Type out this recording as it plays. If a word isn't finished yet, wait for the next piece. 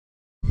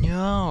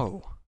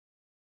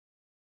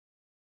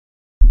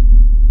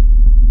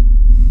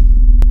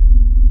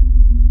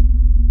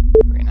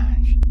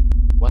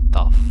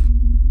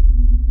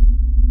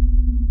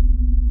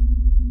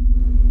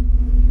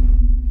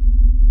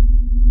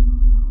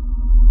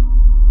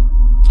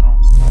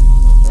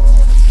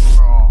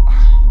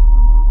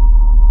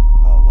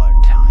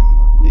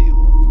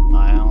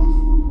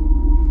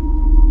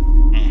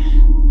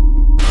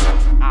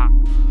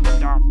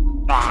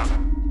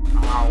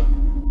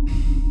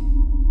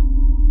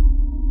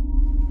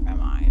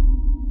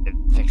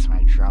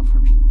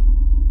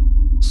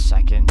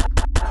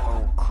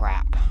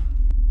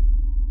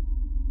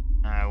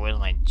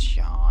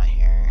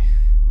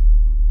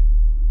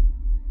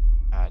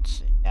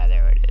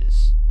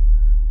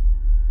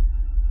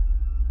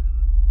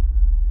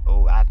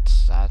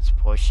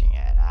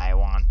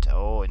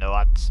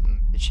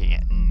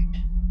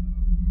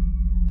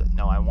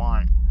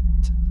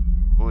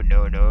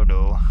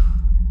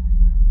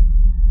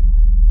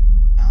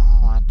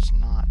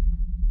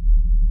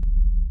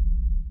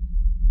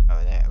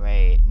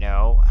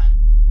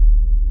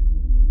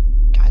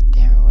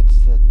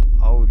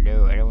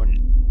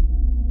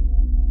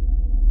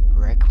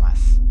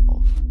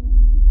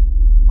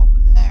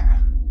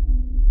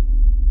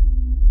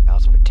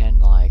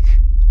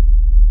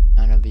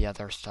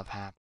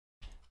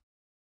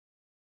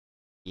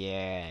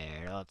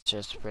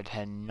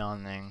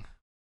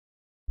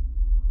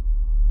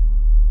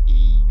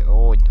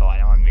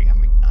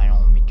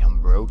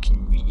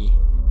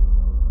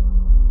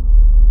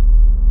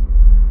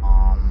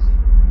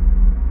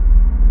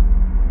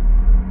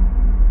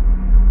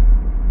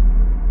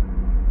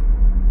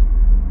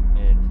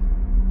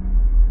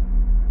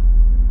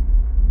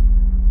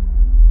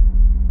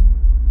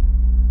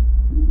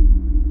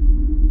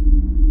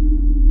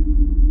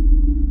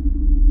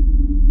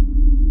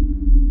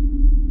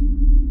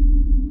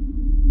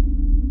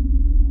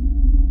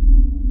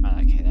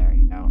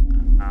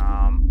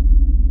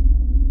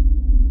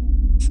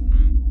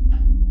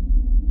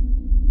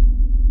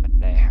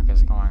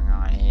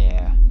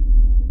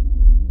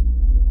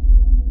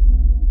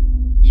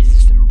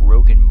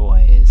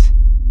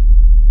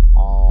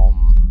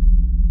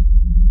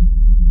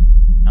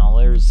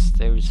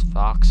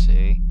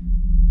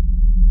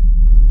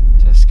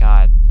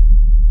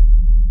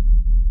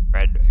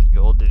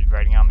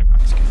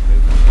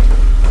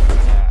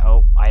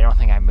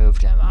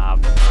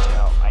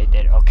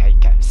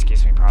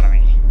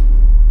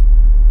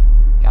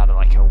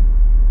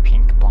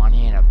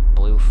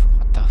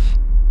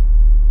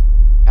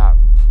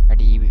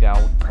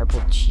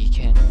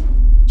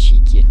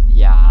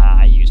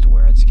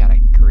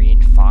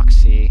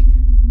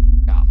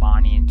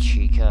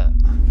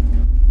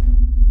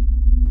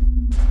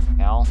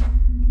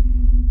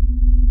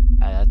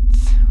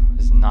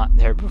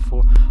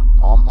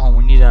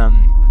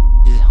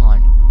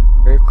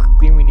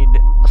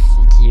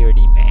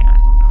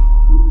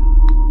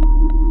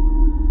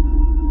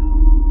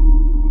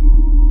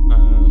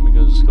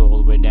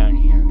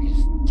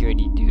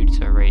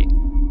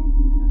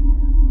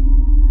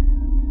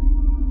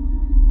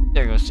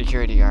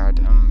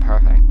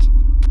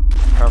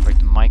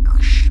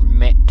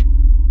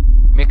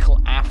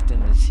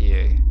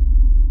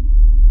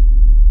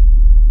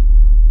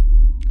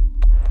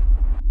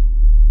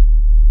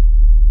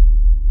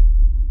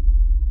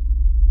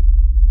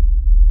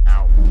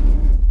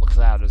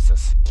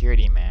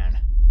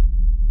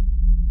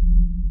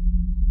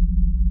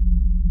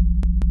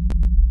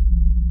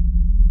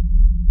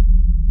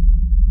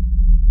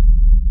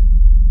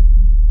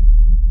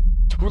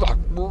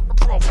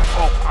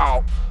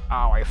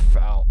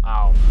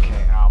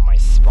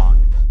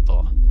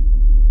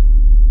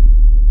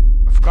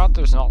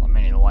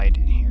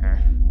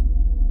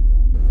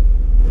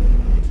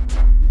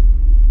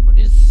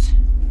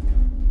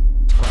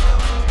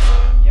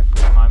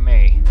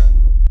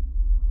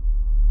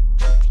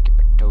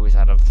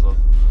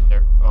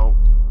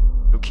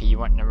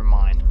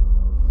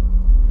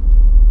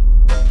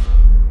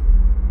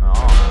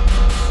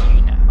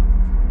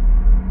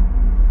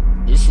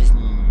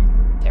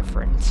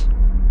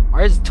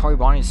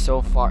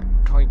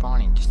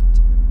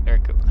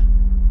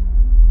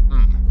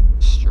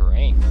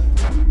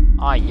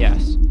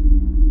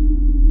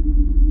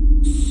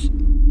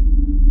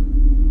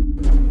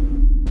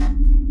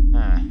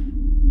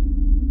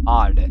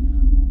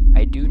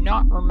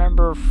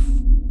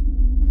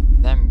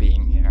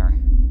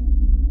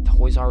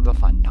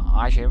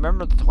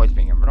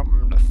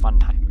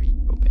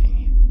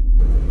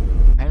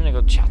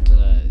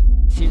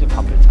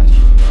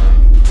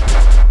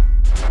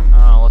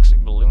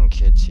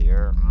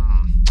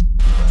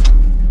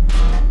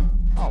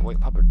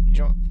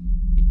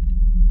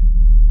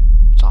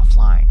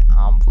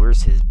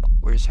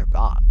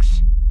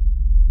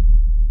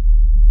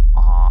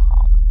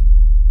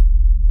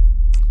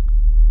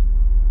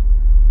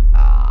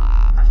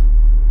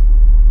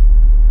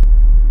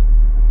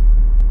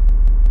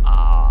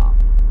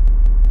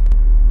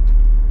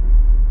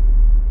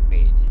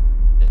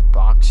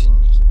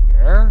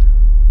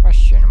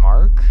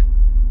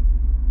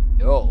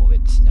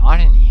It's not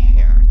in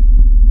here.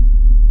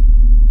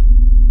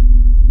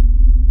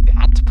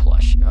 Bat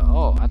plush.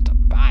 Oh, I have to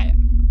buy it.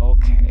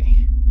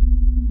 Okay.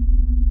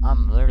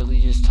 I'm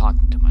literally just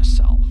talking to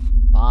myself.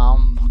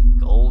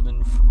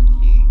 Golden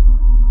Freddy.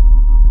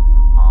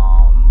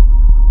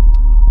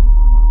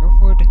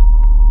 Where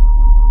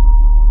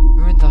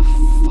would the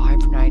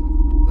 5-night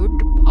would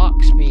the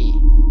box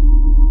be?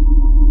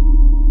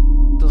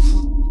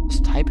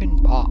 Just type in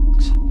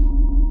box.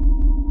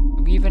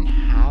 Do we even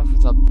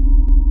have the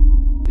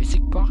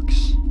music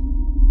box?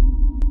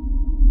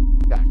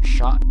 Got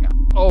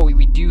shotgun. Oh,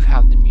 we do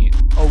have the mute.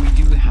 Oh, we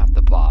do have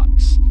the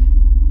box.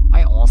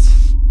 I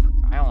almost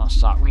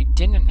thought we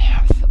didn't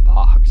have the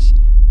box.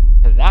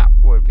 That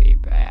would be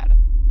bad.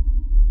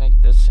 Like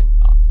this thing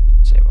not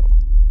disable.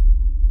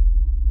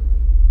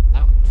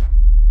 That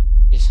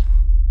is.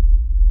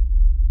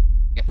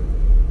 Yeah.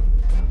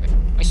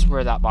 I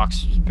swear that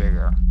box was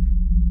bigger.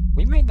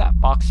 We made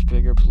that box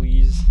bigger,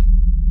 please.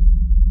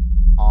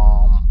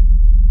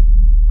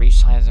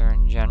 Resizer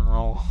in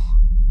general.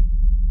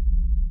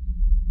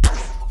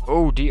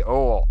 Oh,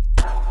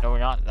 no,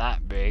 not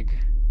that big.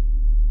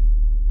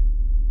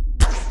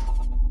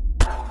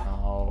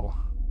 No.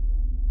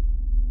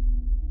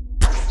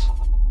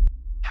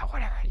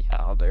 Whatever, yeah,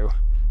 I'll do.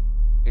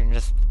 You can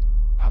just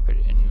pop it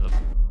in the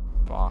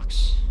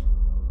box.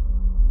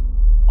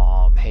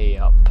 Hey,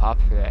 pop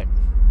it.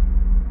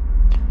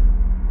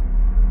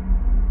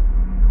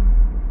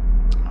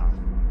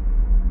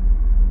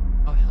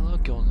 Oh, hello,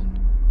 Golden.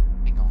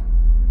 Hang on.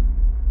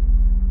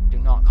 Do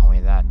not call me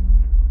that.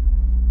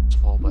 It's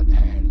full, but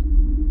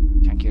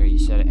can't care you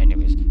said it.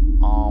 Anyways,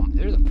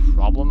 there's a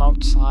problem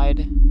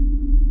outside.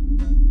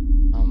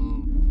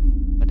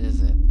 What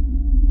is it?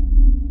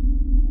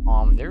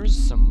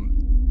 There's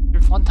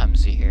fun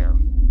times here.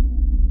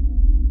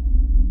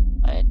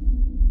 What?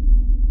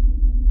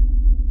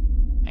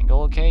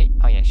 Angle okay?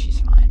 Oh yeah, she's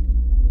fine.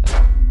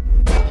 But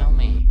tell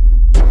me,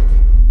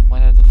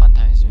 what are the fun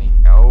times doing?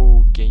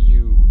 Okay,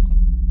 you.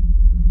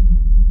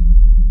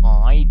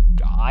 Oh, I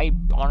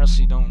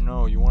honestly don't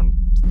know. You want?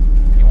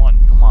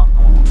 Come on.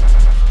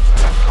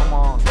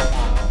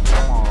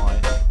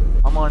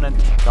 Come on and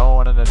go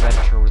on an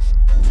adventure with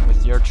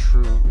yours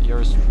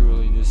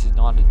truly. This is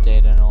not a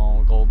date at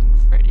all, Golden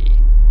Freddy.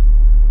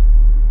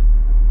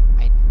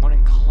 I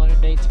wouldn't call it a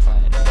date, but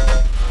I'm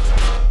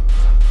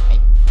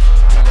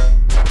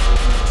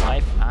living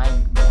life.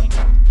 I'm going to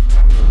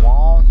the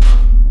wall.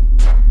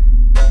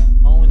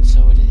 Oh, and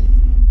so it is.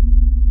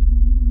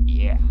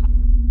 Yeah.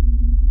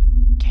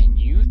 Can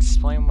you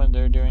explain what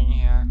they're doing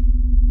here?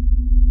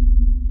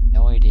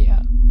 No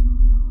idea.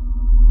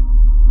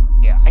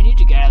 Yeah, I need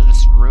to get out of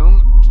this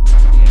room.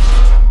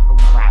 Oh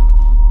crap.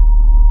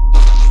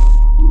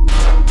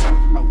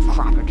 Oh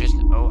crap,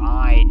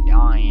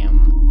 I am.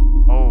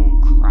 Oh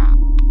crap.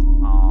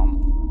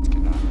 Let's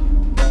get that.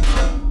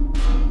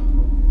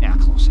 Yeah,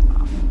 close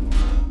enough.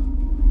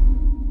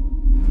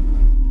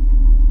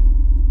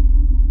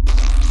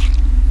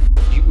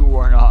 You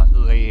are not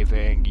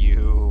leaving,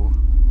 you.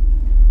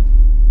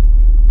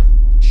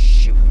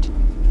 Shoot.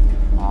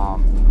 Ow.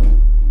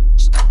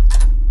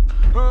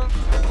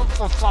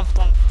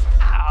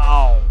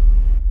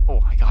 Oh,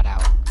 I got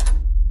out.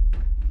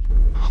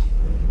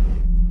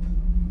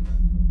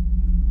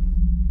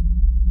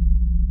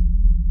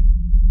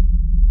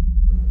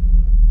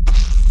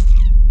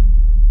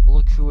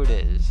 Look who it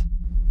is.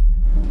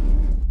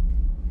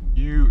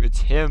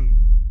 It's him.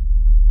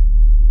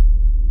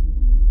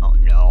 Oh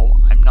no,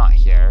 I'm not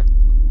here.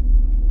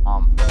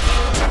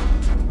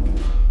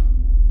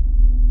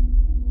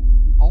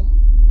 Oh,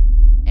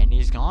 and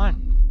he's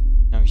gone.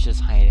 No, he's just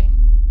hiding.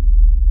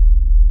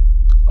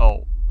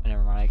 Oh,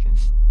 never mind, I can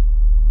see.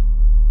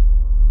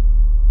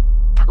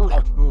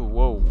 Ooh,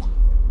 whoa.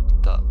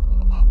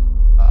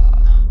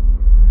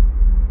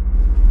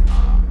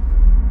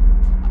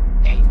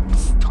 Hey,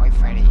 this is Toy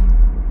Freddy.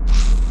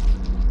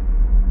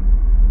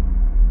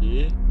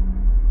 Yeah?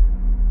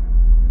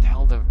 What the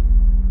hell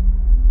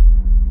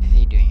is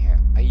he doing here?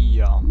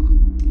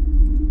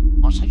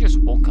 Once I just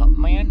woke up,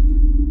 man,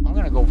 I'm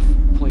gonna go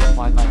play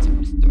 5 Nights at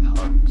Mr.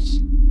 Hugs.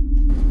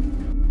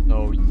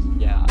 So,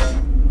 yeah.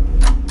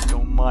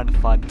 Don't mind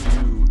if I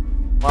do.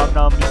 Well,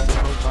 now, Mr.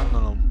 Hugs, I'm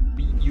gonna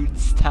beat you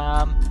this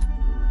time.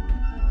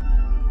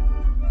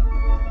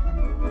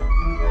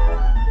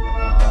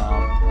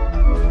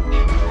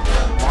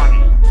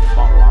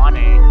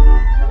 Bonnie.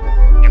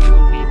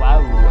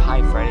 Wow,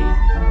 hi, Freddy.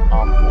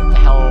 What the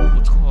hell?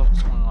 What's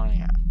going on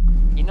here?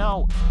 You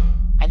know,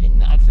 I think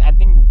the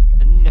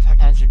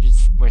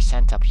Fnafs were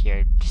sent up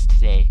here just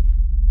today.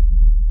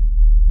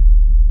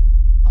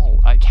 Oh,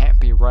 I can't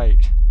be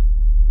right.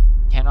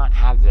 Cannot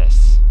have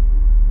this.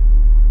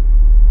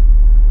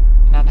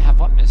 Cannot have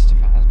what, Mr.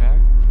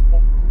 Fazbear?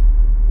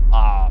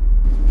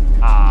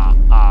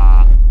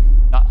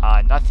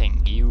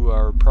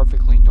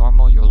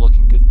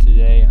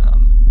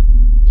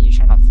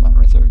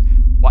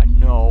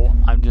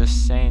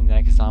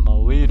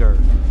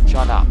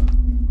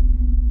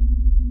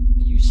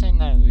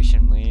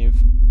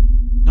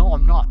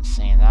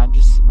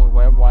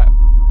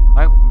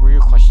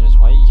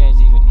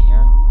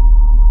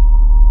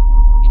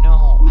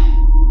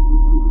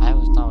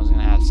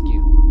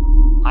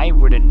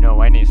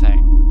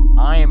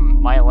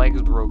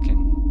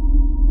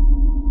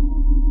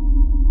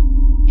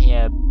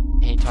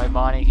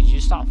 Bonnie, could you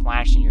stop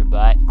flashing your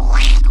butt?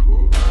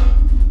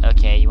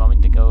 Okay, you want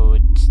me to go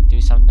do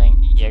something?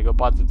 Yeah, go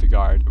bother the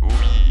guard.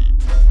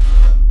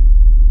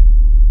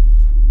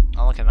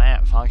 Oh, look at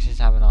that. Foxy's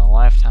having a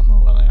lifetime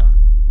over there.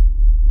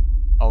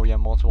 Oh, yeah,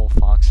 multiple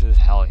foxes?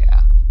 Hell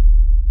yeah.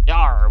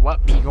 Yar,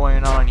 what be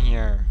going on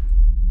here?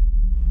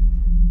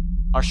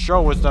 A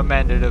show was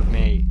demanded of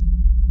me.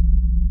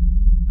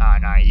 Ah,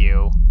 not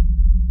you.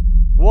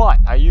 What?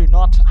 Are you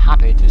not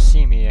happy to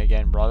see me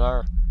again,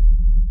 brother?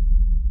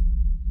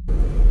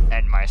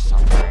 End my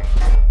suffering.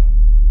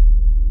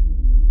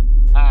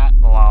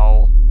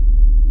 Well,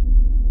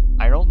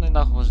 I don't think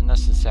that was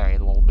necessary a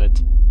little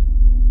bit.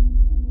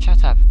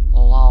 Shut up,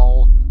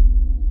 lol.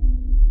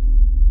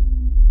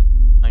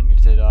 I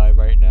need to die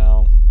right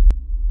now.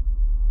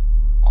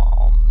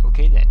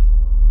 Okay then.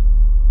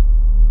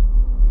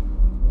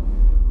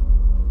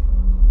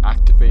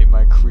 Activate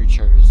my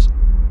creatures.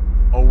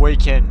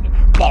 Awaken.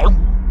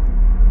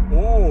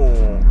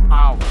 Oh,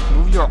 ow,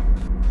 move your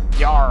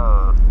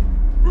yar.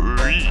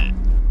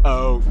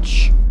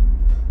 Ouch.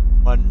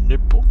 My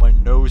nipple, my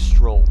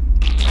nostril.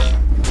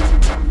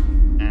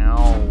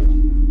 Ow.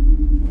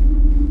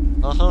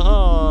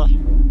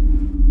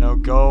 Now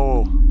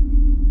go.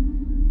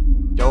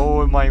 Go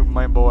with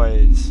my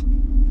boys.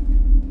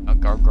 A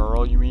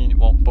girl, you mean?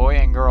 Well, boy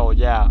and girl,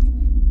 yeah.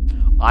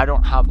 I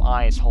don't have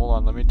eyes. Hold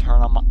on, let me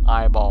turn on my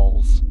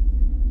eyeballs.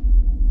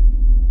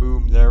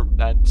 Boom, there.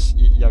 That's,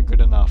 yeah, good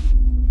enough.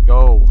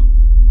 Go.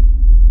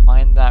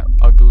 Find that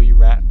ugly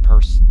rat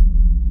person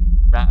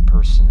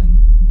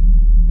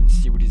and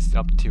see what he's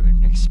up to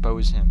and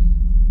expose him.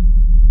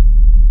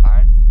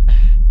 Alright.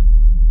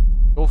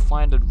 Go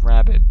find a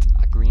rabbit.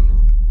 A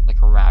green, like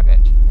a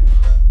rabbit.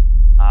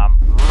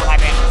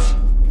 Rabbit!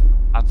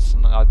 That's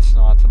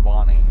not a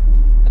Bonnie.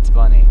 That's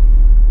Bunny.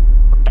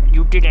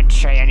 You didn't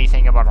say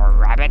anything about a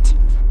rabbit.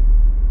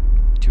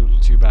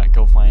 Too bad.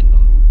 Go find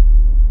them.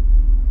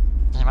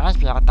 They must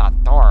be out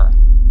that door.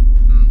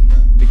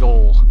 Big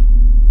ol'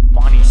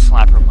 Bonnie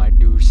slapper might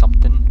do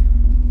something.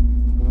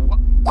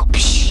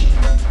 Whoopsh.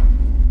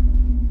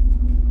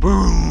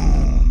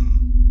 Boom!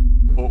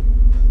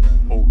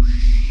 Oh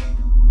shit.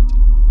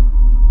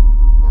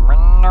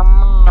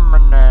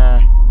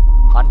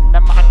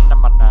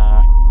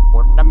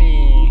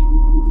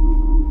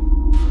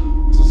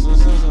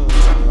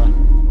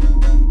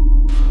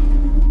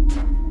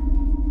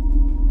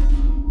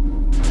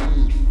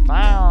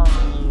 Found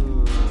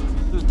you.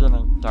 You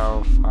didn't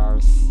go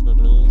far,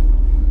 silly.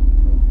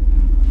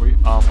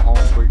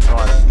 Homeboy,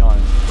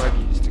 guys,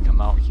 Freddy used to come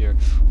out here.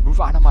 Move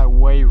out of my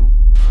way,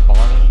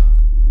 Bonnie.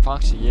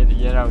 Foxy,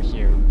 get out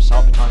here.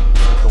 Stop talking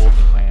to the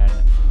golden man.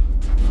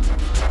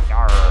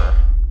 Yarr.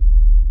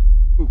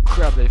 Oh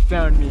crap, they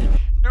found me.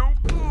 No.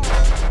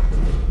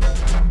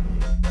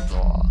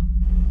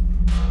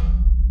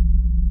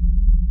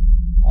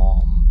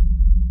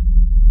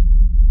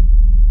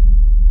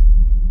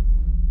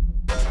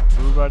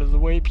 Move out of the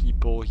way,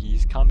 people.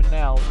 He's coming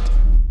out.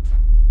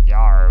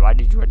 Yar, why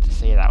did you have to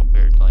say that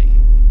weirdly?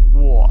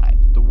 What?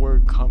 The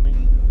word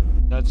coming?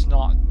 That's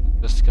not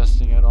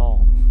disgusting at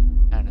all.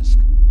 That is.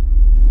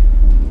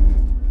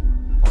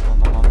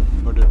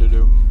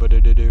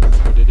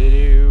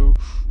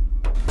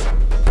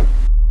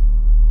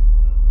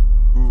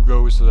 Who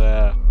goes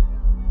there?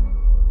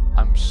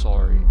 I'm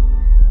sorry.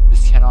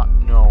 This cannot.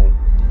 No.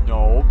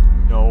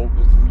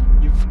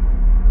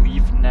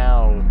 Leave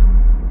now.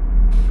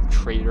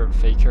 Traitor,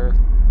 faker.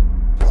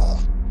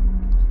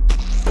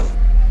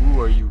 Who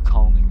are you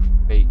calling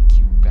fake,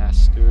 you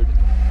bastard?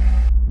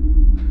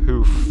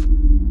 Hoof.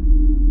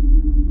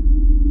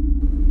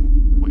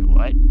 Wait,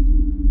 what?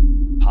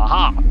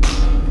 Haha!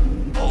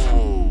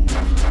 Oh!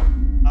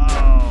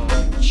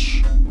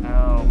 Ouch!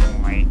 Oh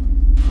my...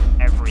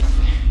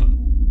 everything.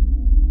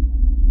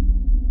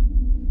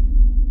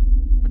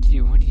 What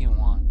do you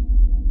want?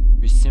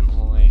 We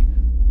simply...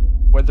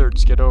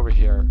 Wizards, get over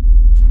here.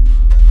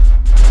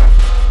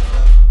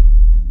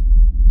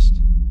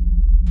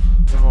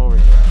 Them over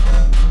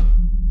here.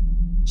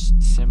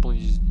 Just simply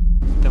just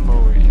them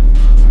over here.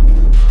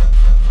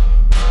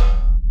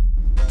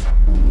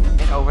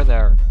 Get over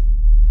there.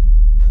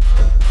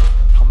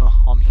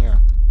 Come here.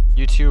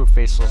 You too,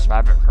 faceless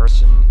rabbit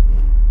person.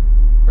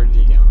 Where did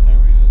he go?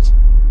 There he is.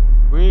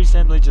 We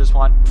simply just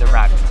want the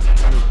rabbit.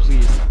 Oh,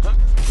 please.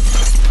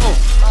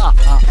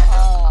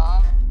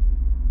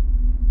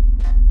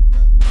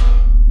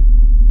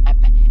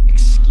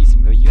 Excuse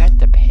me, but you had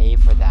to pay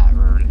for that,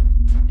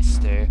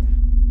 mister.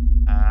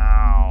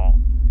 Ow.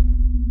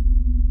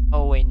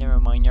 Oh wait, never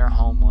mind, you're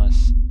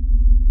homeless.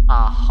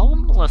 A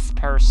homeless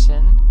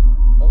person?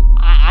 Oh,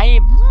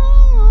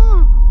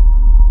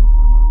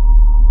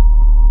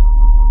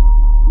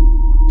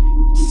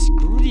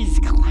 Screw these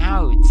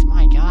clouds,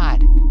 my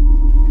god.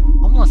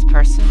 Homeless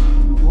person?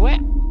 What?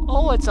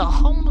 Oh, it's a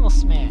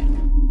homeless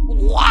man.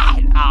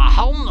 What? A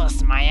homeless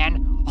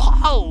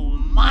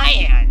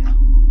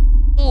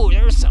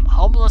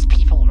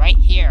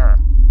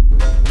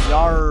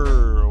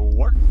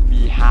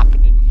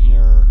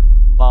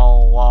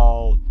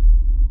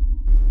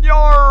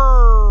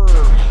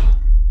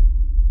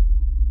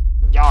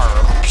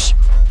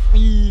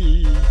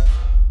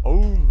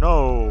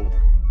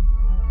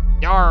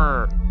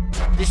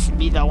this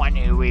be the one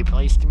who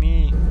replaced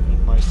me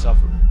and myself.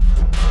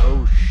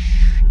 Oh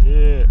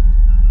shit.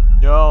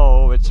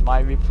 No, it's my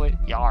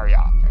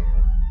yeah.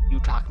 You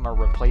talking about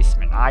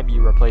replacement, I be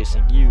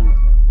replacing you.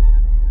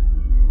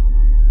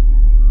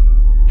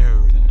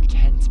 No, that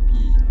can't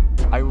be.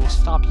 I will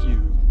stop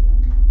you.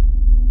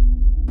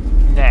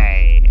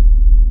 Nay.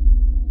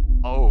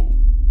 Oh,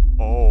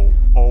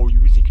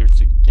 you think it's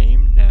a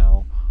game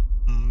now?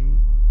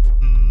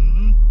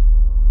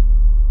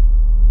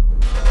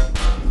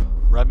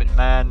 Rabbit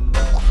man.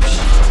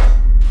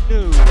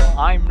 No,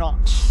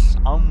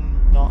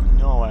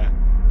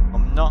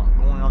 I'm not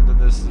going onto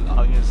this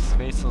against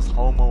faceless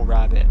homo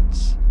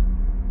rabbits.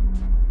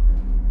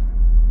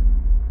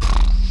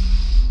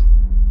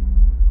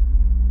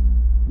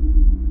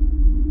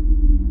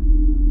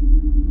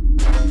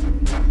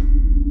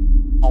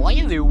 Oh,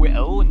 either way.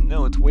 Oh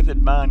no, it's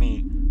Withered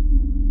Bonnie.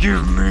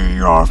 Give me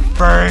your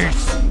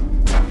face!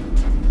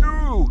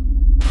 No!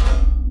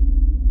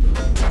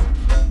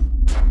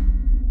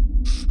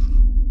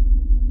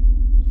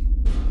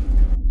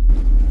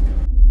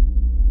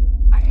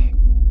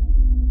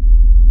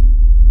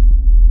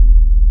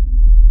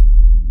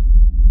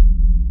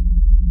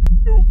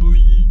 Oh,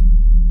 please.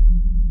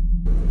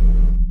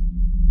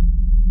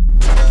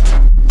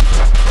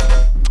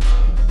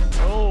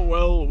 Oh,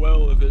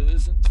 well, if it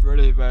isn't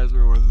Freddy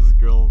Fazbear with his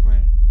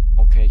girlfriend.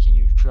 Okay, can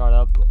you shut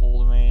up,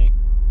 old man?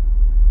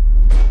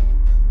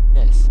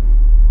 Yes.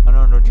 I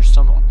don't know, just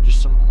some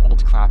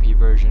old crappy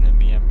version of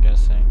me, I'm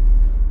guessing.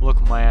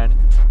 Look, man,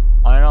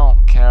 I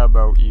don't care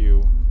about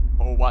you.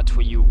 Oh,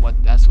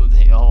 that's what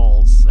they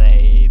all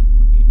say.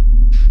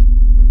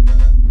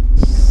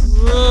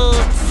 I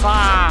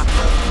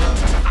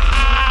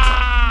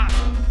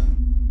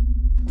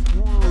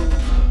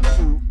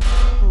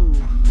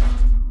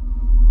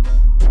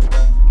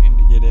need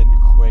to get in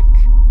quick.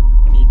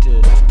 I need to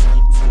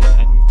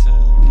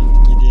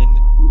get in.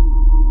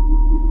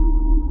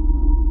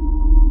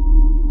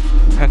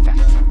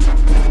 Perfect.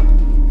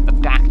 A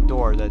back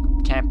door that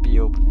can't be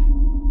open.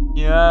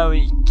 No,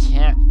 it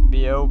can't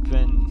be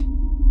open.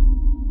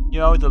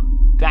 The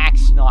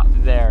back's not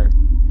there.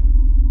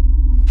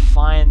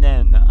 Fine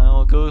then,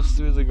 I'll go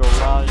through the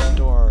garage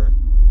door.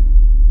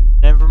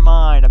 Never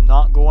mind, I'm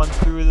not going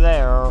through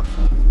there.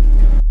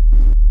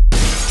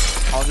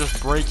 I'll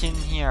just break in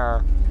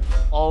here.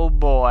 Oh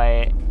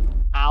boy.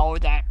 Ow,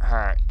 that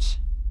hurts.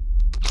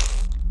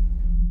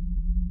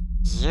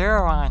 You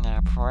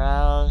wanna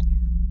play?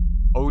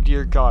 Oh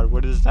dear God,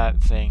 what is that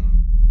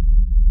thing?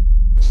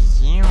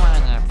 You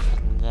wanna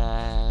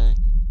play?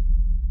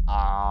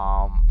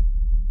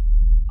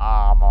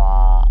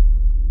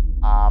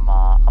 I'm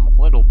a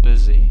little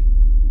busy.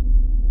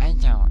 I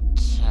don't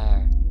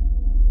care.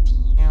 Do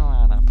you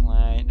wanna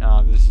play?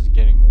 Oh, this is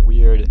getting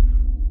weird.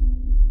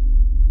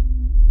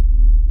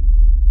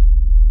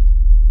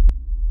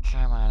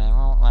 Come on, it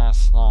won't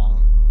last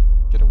long.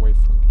 Get away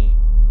from me.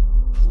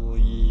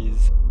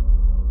 Please.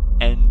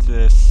 End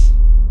this.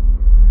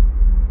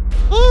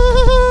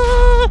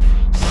 Oh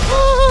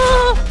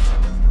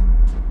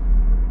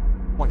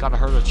my God, I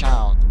heard a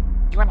child.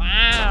 You went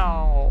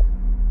ow!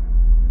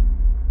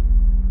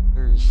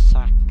 You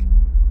suck.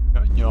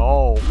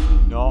 No,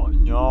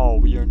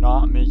 we are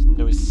not making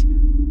those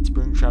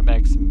Springtrap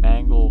X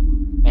Mangle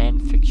fan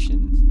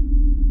fictions.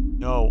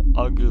 No,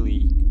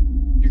 ugly.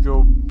 You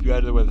go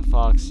better with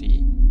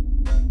Foxy.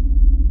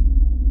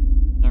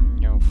 They're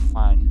no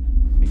fun.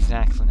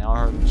 Exactly, now I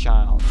heard a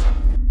child.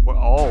 What?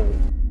 Oh,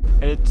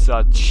 it's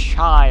a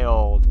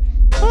child.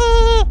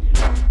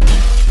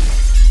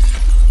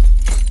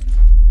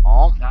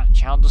 Oh, that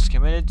child just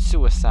committed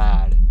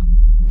suicide.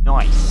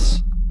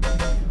 Nice.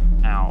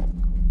 Ow.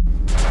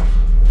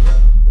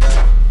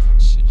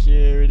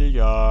 Security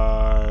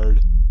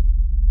guard.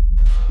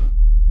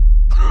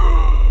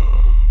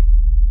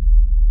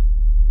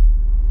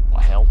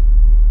 What hell?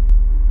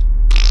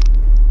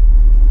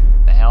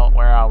 The hell?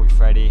 Where are we,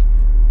 Freddy?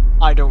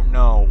 I don't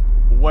know.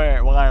 Why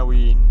are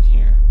we in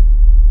here?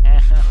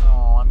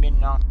 Oh, I'm being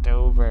knocked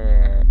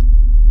over.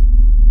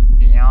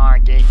 Yeah,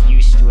 get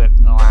used to it,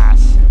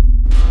 lass.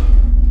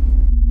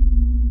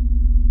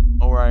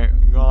 Alright,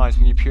 guys,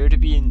 we appear to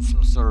be in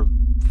some sort of,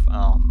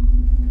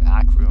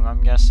 back room,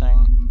 I'm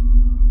guessing.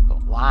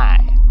 But why?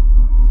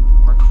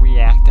 Weren't we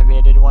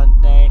activated one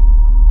day?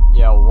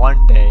 Yeah,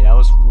 one day. That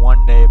was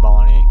one day,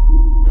 Bonnie.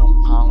 We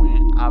don't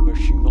have a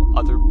single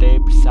other day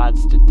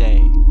besides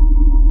today.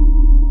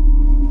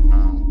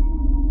 Oh.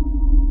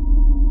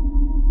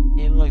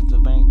 Hey, look, the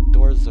bank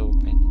door's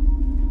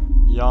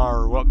open.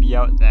 Yar, what be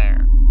out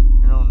there?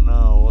 I don't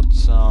know.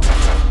 Let's,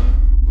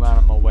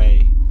 run him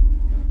away.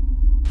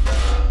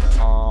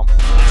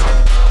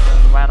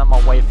 Ran him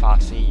away,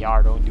 Foxy.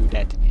 Yar, don't do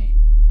that to me.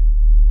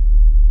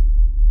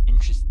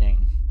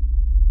 Interesting.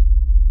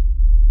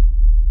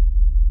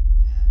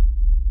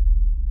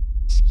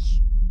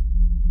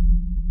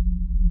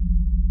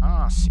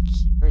 Ah,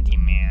 security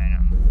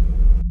man.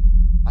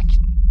 I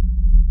can.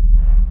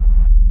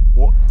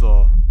 What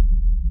the?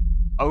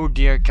 Oh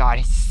dear God,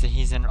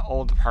 he's an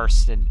old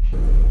person.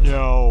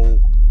 No.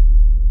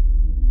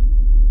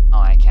 Oh,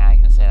 I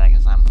can say that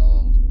because I'm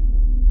old.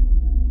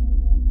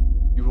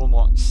 You will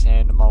not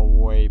stand in my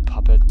way,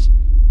 puppet.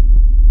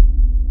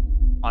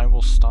 I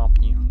will stop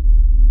you.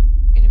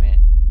 Wait a minute.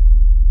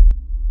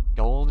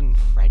 Golden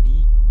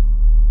Freddy?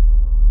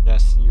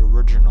 Yes, the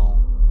original.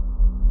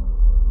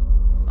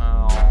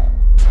 Oh.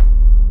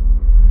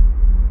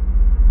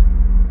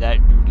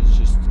 That dude is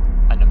just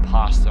an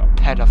imposter, a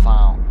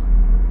pedophile.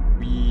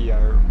 We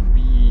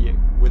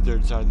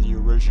wizards are the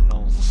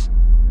originals.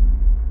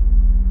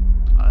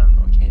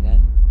 Okay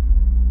then.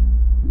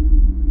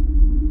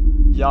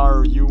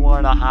 Yar, you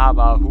wanna have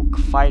a hook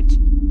fight?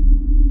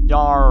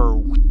 Yar,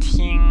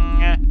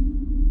 ting.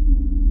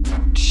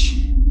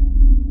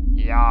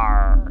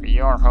 Yar,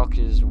 your hook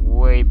is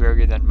way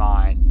bigger than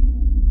mine.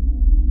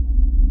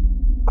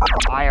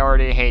 I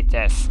already hate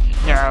this.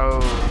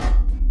 No.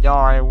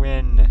 Yar, I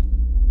win.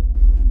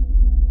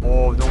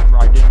 Oh,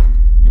 I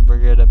didn't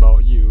forget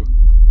about you.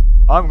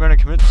 I'm gonna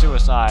commit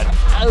suicide.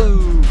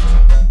 Ow!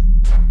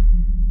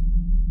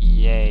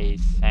 Yay,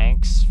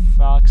 thanks,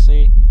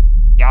 Foxy.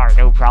 Yar,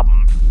 no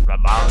problem.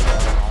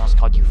 I almost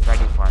called you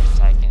Freddy for a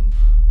second.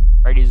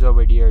 Freddy's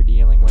over here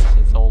dealing with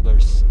his older,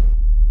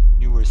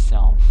 newer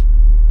self.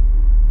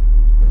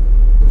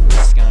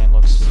 This guy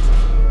looks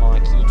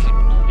like he could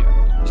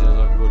use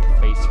a good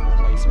face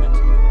replacement.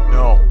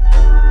 No.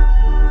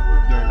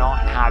 You're not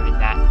having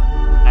that.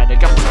 And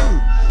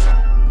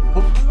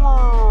what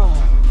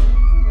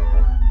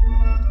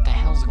the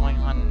hell's going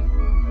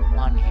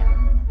on here?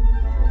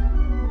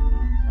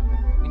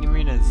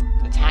 Arenas,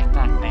 attack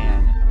that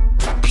man.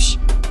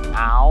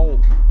 Ow!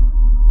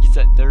 He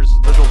said there's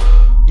little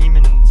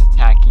demons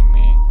attacking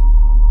me.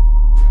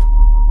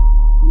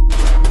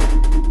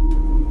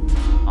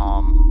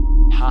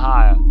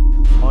 Haha.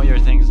 All your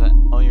things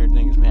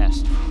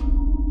missed.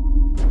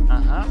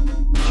 Uh-huh.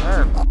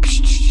 Sure.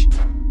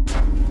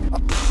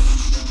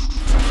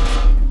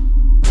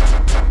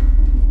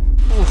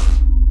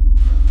 Oof.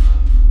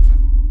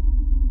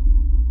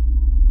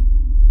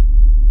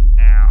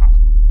 Ow.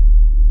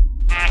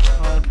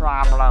 Actual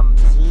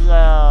problems.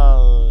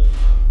 Yay.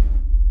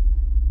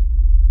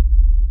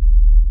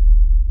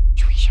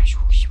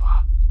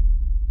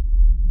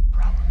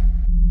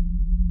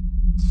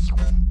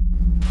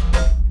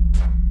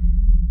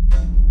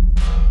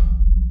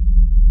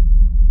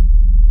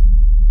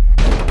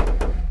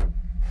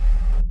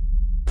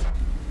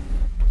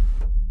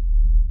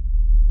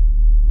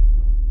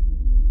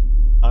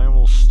 I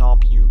will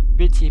stop you.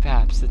 Bitty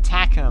Paps,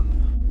 attack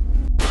him.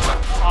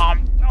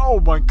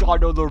 Oh my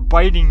god, no, they're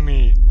biting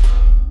me.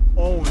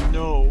 Oh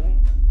no.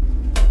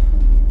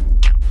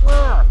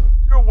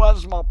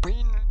 Where's my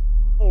penis?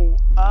 Oh,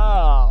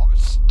 ow.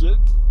 Get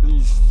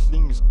these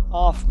things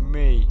off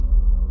me.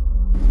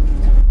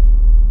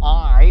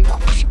 I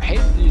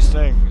hate these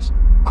things.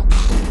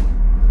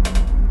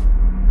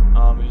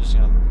 I'm just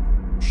gonna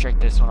shake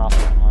this one off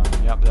my arm.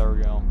 Yep, there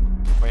we go.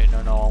 Wait, no,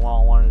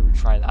 I wanted to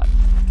try that.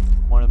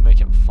 I wanted to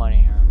make it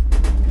funny here.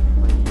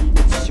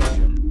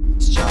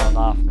 This child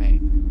off me.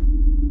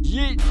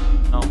 Yeet!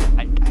 No,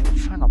 I'm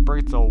trying to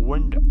break the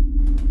window.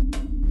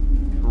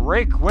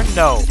 Break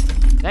window!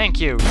 Thank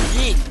you!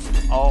 Yeet!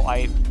 Oh,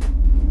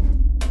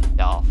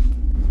 no.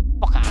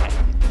 Fuck out of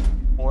here.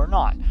 Or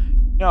not.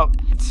 No,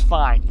 it's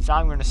fine.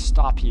 I'm gonna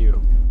stop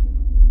you.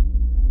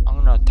 I'm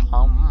gonna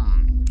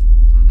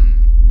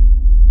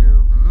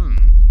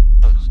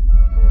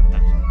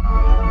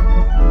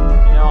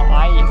You know,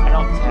 I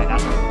don't say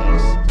that with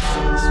this.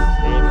 It's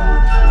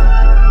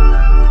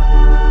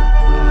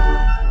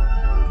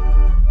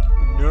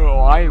no,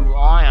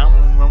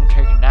 I'm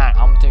taking that.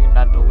 I'm taking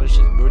that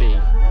delicious booty.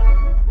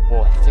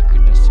 Or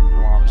thickness, you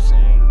know what I'm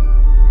saying.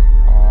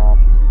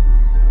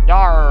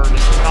 Yar,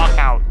 this is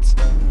knockout.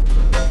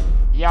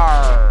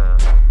 Yar.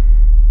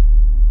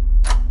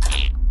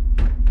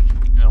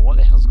 What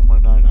the hell's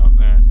going on out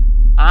there?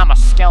 I'm a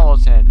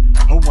skeleton.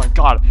 Oh my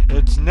god,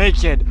 it's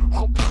naked.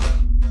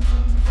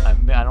 I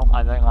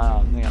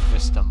think I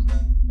missed him.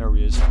 There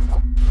he is.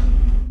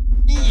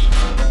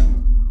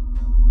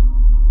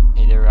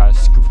 Hey there, I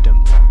scooped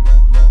him.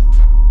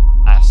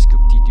 I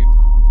scooped you.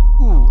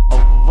 Ooh, a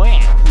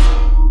vent.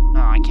 Oh,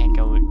 I can't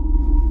go.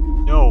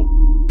 No.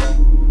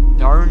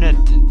 Darn it.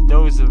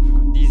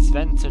 These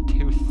vents are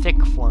too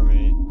thick for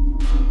me.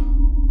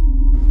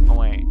 Oh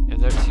wait, is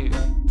there two?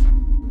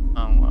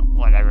 Oh,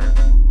 whatever.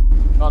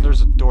 Oh,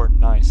 there's a door.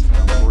 Nice.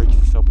 I'm gonna break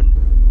this open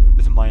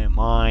with my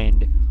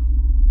mind.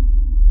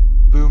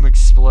 Boom,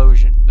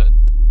 explosion.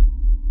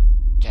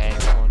 Okay,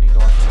 only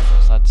door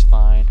handles, that's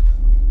fine.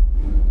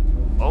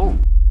 Oh,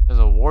 there's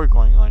a war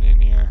going on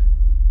in here.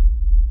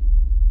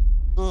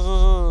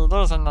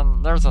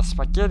 There's a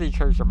spaghetti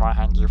cooker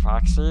behind you,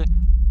 Foxy.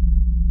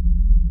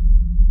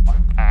 What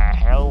the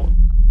hell?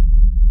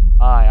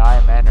 Hi,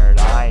 I'm Ennard.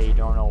 I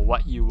don't know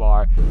what you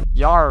are.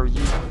 Yar,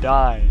 you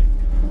die.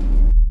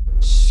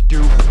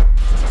 Scoop.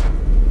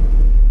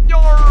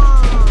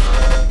 Yar!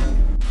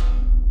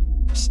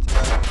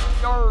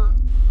 Yar!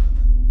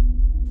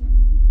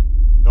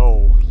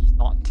 No, he's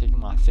not taking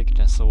my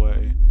thickness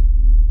away.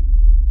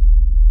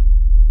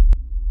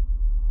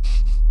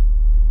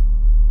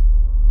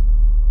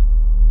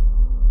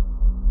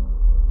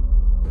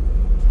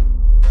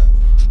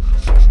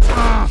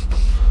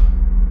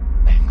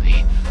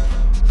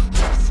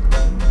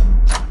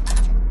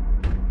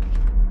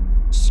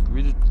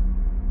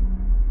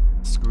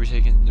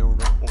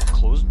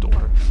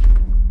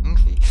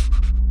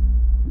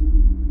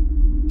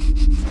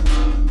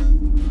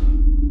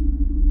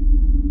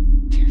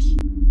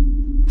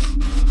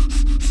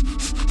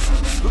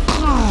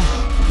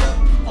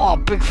 Oh,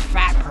 big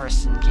fat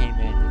person came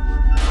in.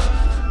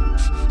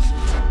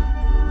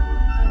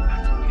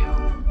 Nothing new.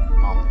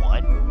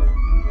 What?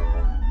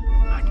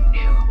 Nothing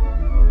new.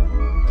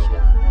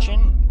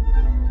 Kitchen?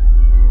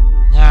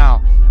 No.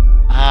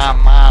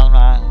 I'm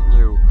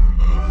new.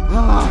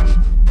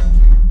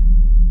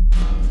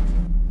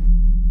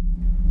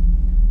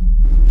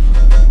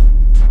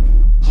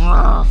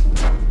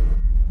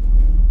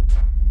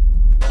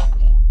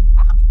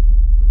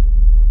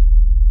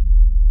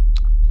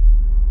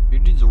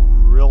 Dude's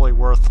really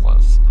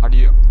worthless. How do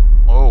you...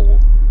 Oh.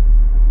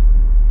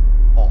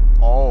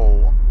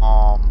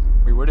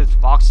 Wait, where did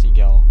Foxy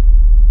go?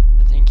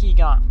 I think he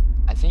got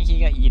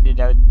yeeted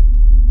out.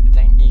 I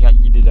think he got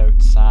yeeted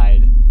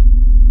outside.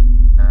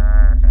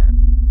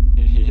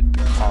 He hit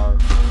the car.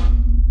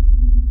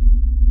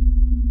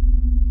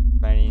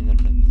 Wait,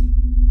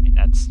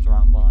 that's the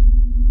wrong one.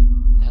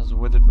 That's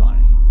Withered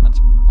Bonnie. That's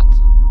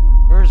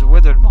where's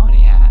Withered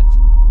Bonnie at?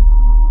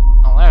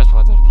 Oh, there's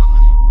Withered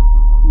Bonnie.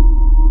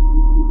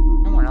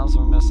 Anyone else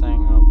we're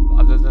missing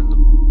other than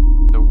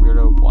the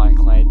weirdo black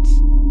lights?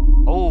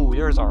 Oh,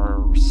 there's a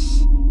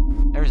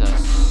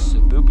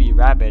spoopy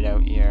rabbit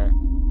out here.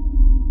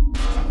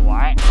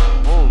 What?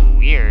 Oh,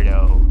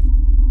 weirdo.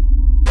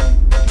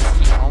 Is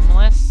he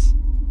homeless?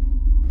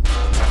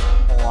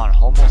 Hold on,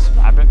 homeless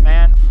rabbit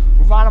man?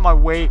 Move out of my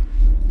way.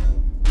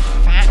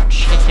 Fat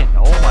chicken,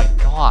 oh my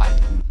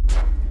god.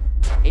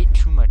 Ate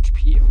too much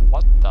pee.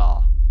 What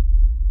the?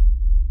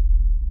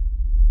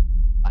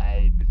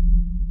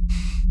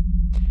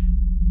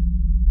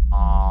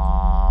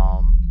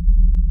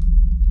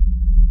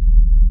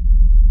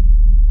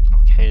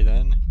 Okay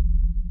then.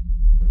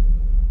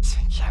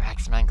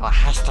 X-Mangle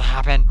has to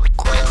happen.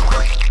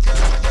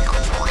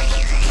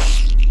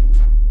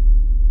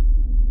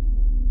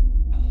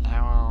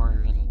 Hello,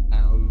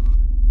 love.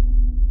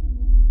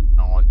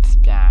 Oh, it's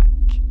back.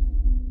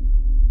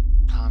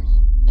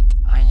 Tommy,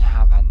 I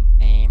have a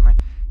name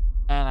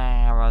and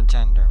I have a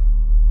gender.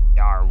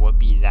 Yar, what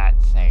be that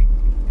thing?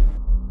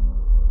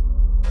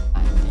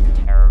 That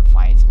thing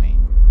terrifies me.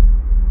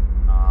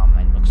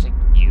 It looks like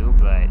you,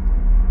 but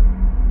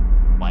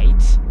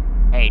white.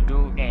 Hey,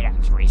 dude, hey,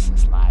 that's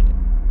racist, lad.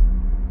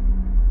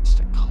 It's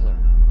the color.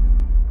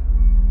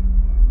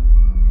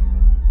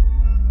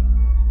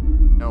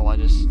 No, I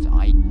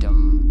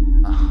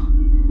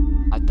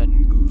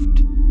done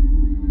goofed.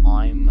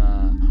 I'm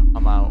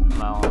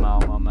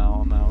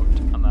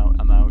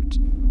out.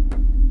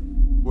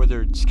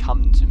 Wizards,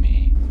 come to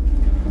me.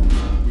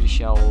 We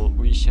shall,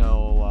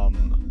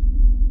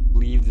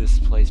 leave this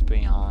place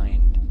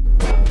behind.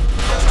 We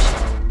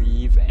shall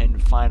leave and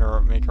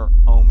make our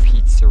own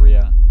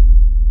pizzeria.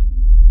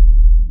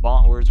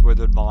 Where's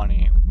Withered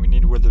Bonnie? We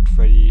need Withered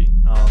Freddy.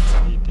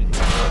 We need the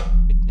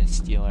Fitness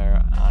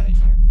Stealer out of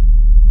here.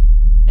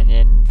 And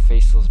then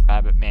Faceless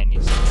Rabbit Man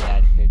needs to be out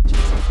of here too.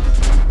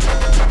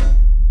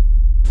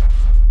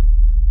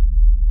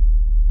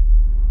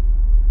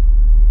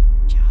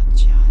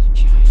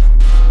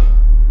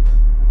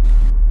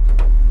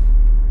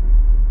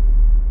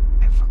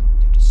 I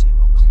forgot to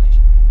disable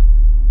collision.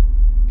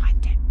 God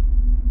damn.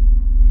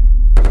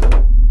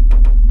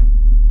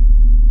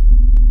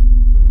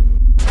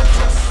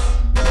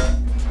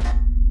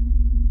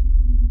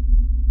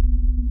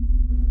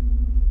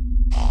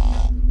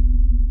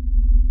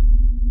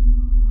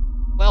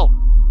 Well,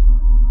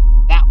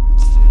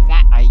 that's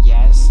that, I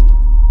guess.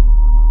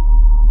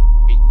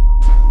 Wait,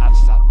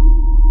 that's that.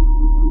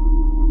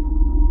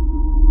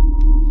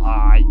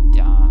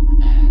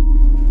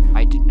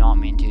 I did not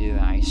mean to do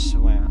that, I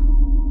swear.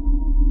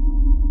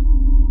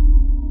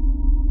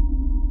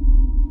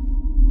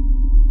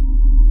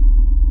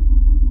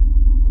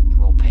 You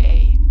will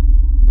pay.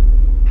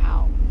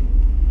 How?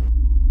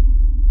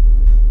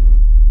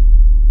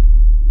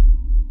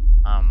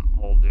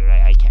 Older,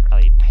 I can't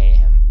really pay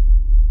him.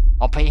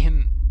 I'll pay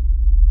him.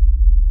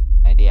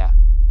 Idea.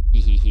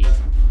 Hee.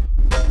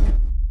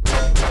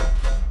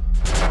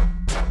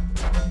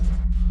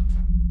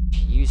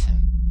 Use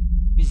him.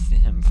 Use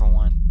him for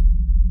one.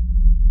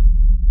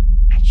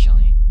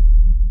 Actually,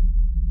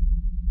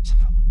 use him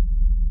for one.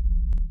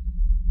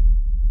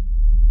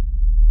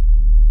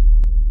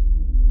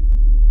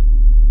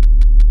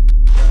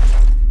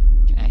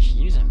 Can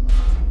actually use him.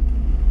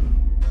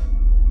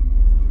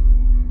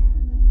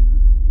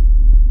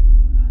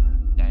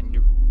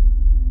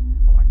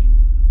 Warning.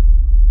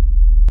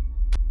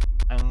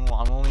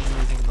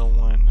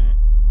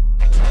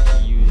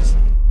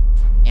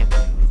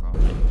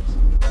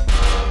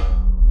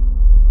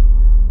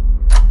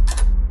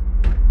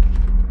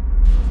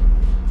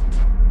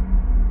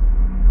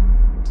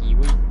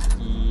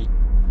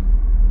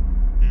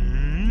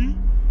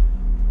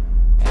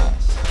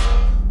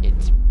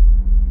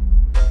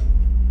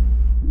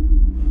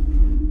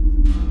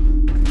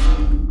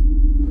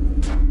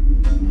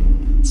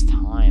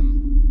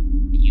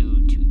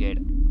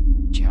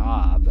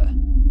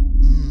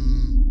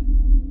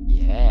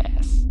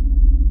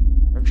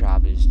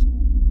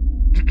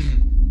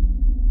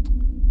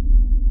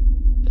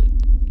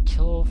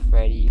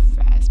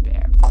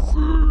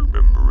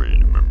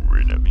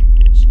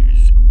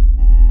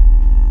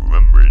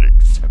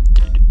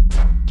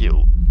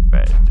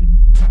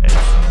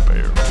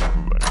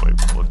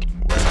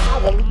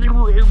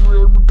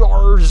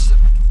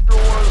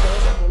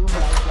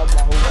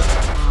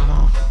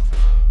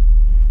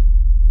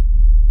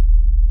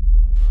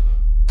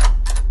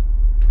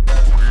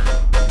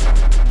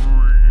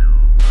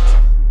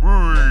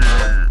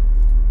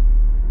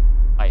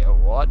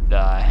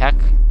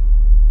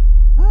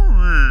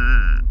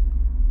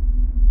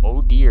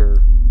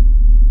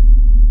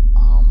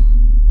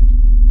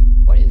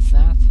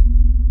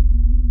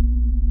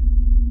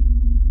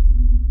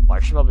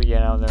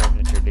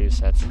 too,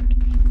 so it's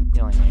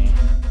killing me.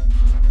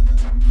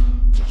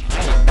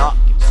 Can I not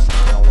get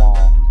stuck in a wall?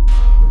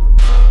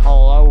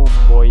 Hello,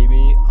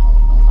 baby. Oh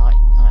no, not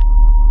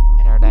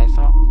Ennard. I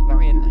thought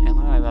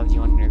I left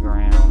you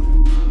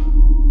underground.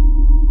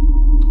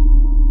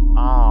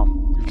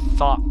 You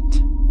thought.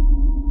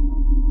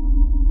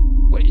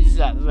 What is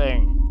that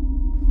thing?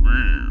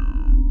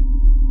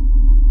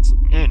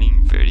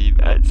 Scanning Freddy,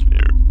 that's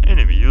their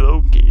enemy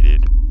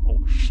located. Oh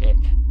shit.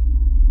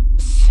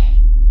 This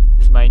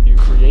is my new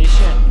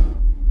creation.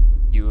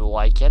 You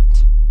like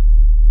it?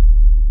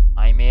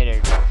 I made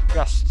it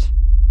just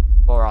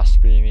for us,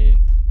 baby.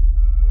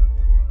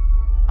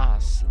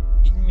 Us?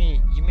 You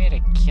made a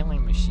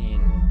killing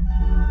machine.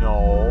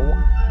 No.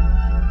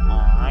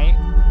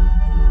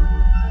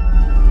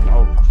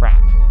 Oh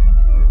crap.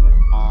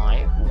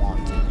 I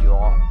wanted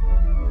your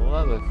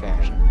leather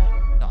version.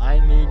 So I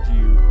made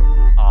you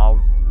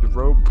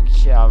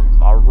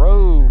a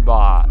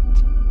robot.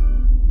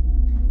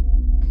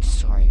 I'm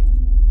sorry.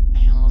 What the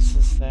hell is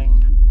this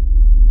thing?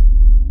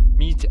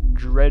 Meet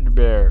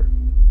Dreadbear.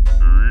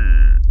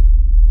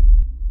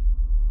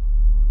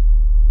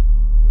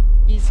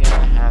 He's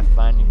gonna have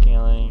fun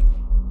killing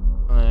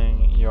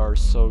your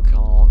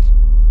so-called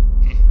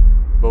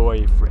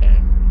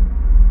boyfriend.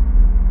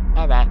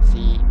 How about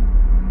the...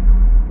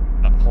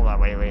 Oh, hold on,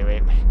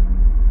 wait.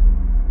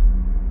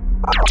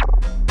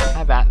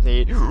 How about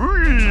the... No,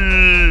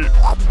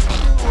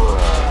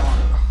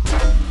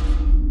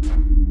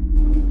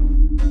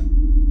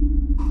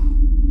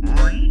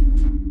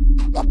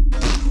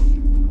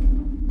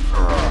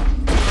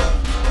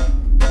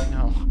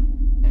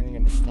 I'm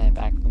gonna stand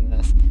back from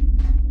this.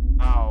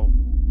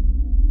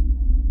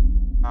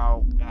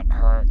 Oh, that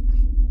hurt.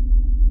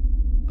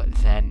 But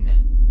then,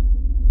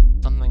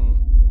 something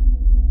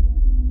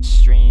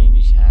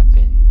strange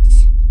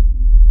happens.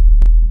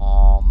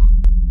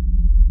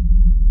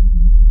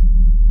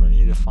 We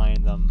need to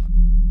find them.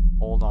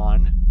 Hold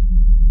on.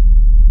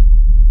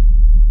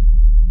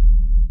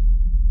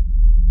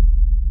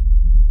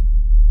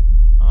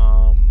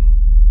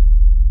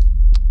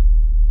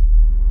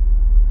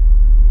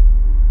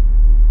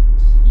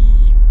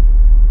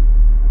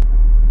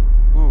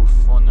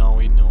 Oof, well no,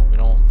 we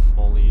don't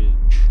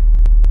foliage.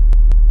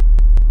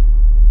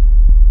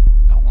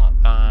 Don't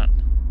want that.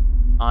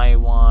 I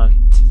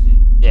want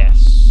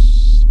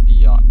this.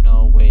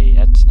 No way,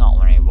 that's not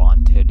what I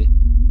wanted.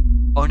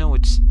 Oh no,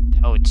 it's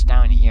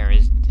down here,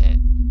 isn't it?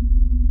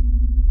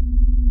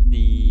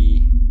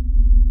 The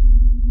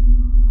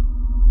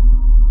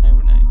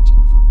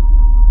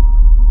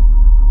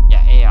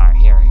yeah, AR,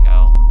 here we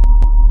go.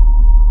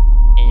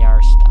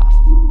 AR stuff.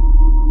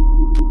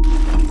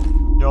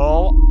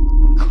 No,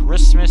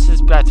 Christmas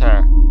is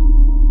better.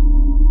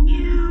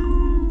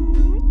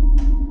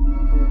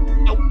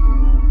 Oh,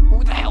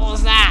 who the hell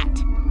is that?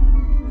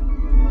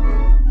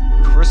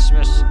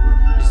 Christmas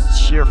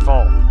is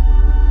cheerful.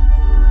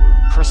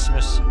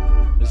 Christmas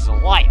is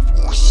life.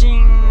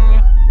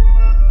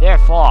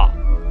 Therefore,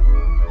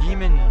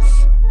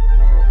 demons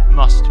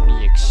must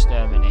be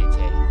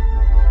exterminated.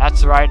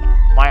 That's right,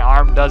 my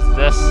arm does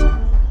this.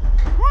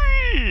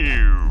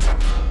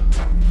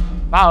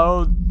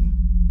 Wow.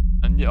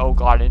 Oh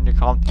god,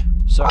 intercom.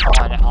 Circle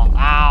on it.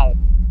 Ow!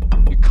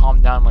 You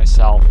calm down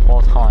myself.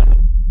 Hold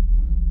on.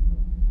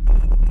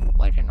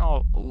 I don't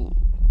know. Ooh,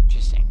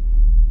 interesting.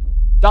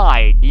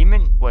 Die,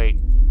 demon. Wait,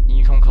 can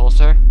you come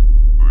closer?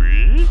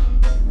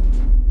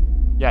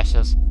 Yes,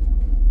 just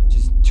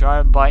try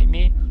and bite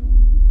me.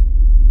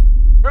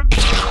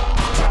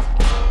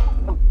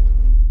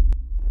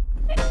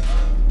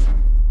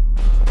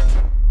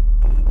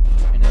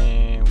 And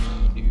then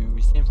we do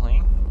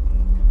sampling.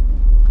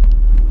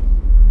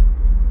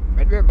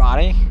 Red bear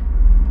body.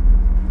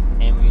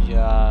 And we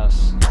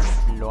just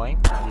loink.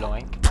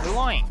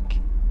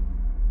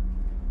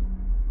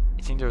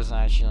 I think there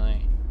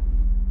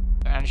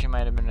actually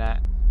might have been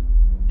that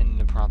in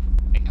the proper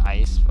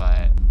ice,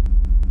 but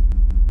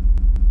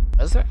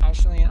is there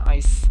actually an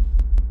ice?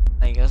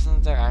 Like,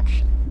 isn't there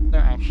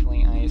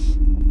actually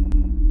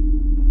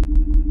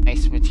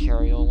ice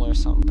material or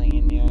something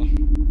in here?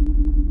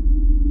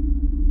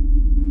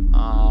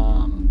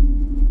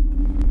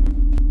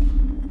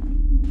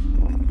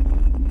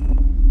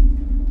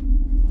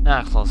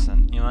 Not close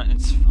then. You know what?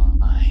 It's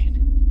fine.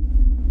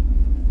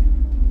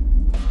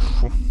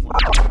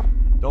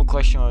 Don't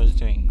question what I was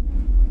doing.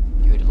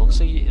 Dude, it looked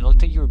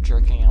like you were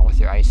jerking out with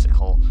your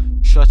icicle.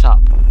 Shut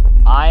up.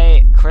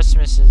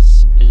 Christmas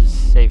is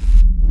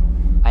safe.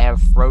 I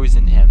have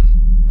frozen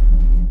him.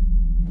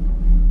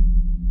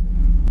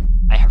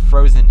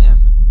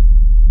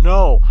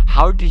 No!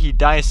 How did he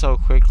die so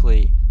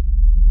quickly?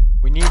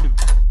 We need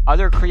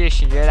other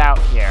creation. Get out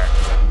here.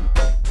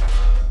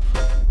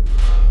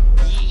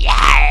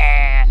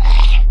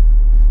 Yeah!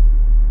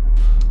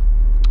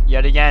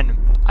 Yet again,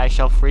 I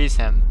shall freeze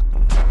him.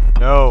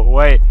 No,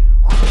 wait.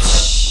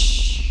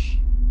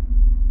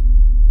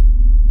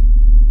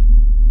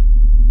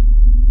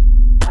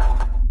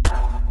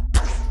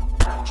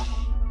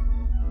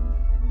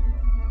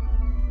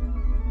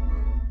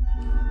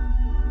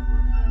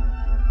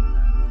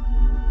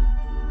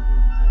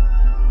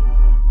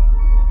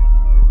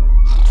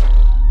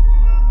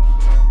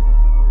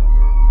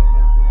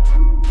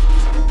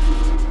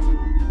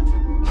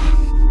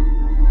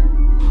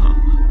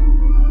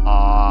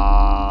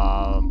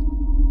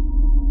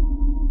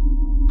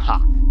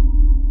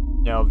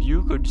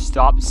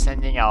 stop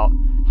sending out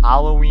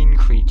Halloween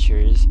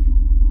creatures,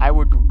 I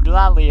would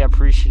gladly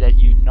appreciate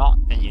you not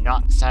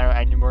send out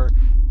any more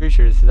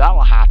creatures. So that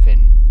will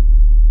happen.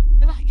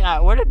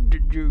 Where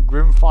did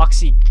Grim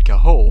Foxy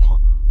go?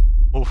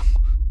 Oh,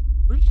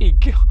 where did he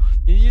go?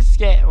 Did you just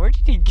get? Where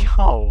did he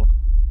go?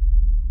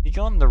 Did he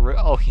go on the roof?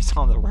 Oh, he's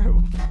on the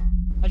roof.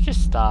 I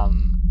just yeah,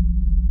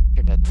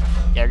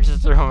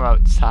 just throw him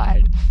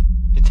outside.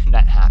 It did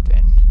not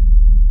happen.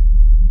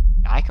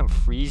 I can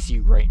freeze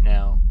you right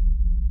now.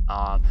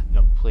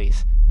 No,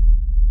 please.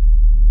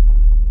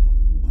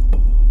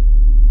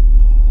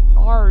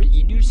 Or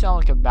you do sound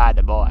like a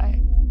bad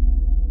boy.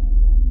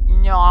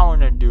 No, I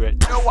want to do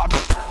it. No,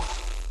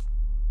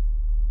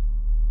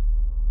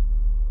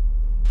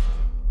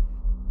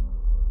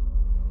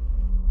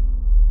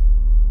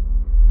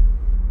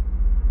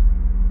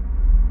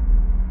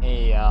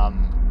 Hey,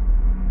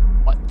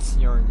 what's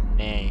your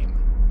name?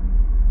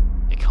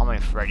 They call me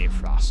Freddy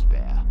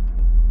Frostbear.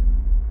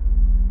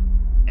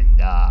 And,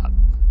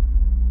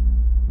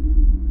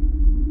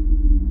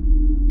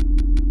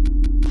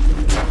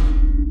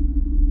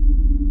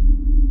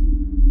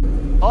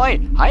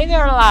 Oi! Hi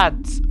there,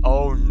 lads!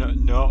 Oh,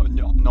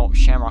 no,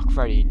 Shamrock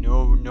Freddy.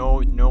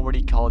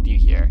 Nobody called you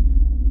here.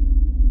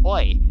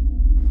 Oi!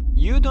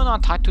 You do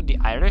not talk to the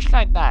Irish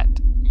like that.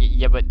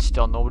 Yeah, but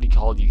still, nobody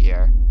called you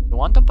here. You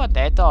want a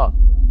potato?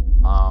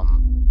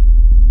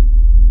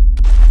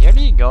 Here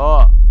you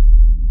go.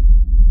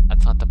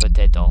 That's not the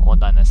potato.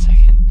 Hold on a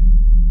second.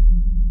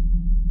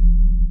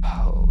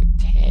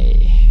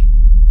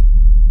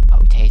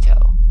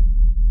 Potato.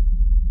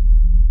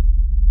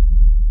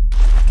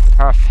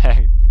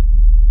 Perfect.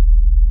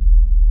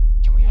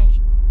 Can we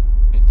actually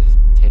make this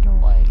potato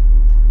like?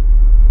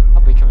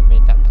 How big can we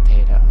make that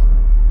potato?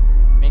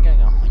 Make like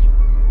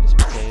this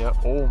potato.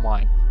 Oh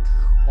my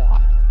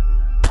god.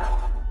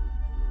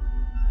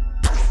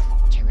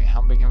 Okay, wait,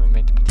 how big can we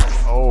make the potato?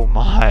 Oh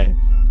my.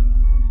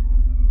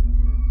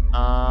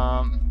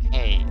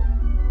 Hey.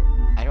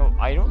 I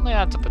don't think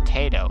that's a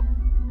potato.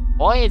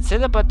 Boy, it's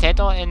a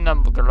potato in the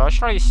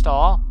grocery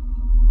store.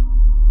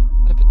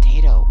 What a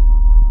potato.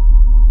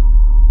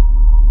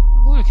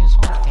 Ooh, you can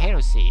spawn potato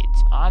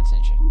seeds. Oh, that's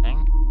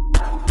interesting.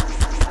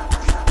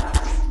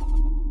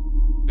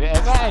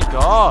 Wherever I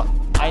go,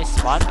 I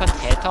spawn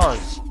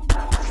potatoes.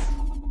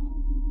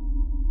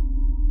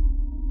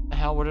 The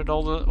hell, where did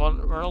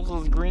where all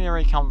this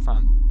greenery come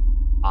from?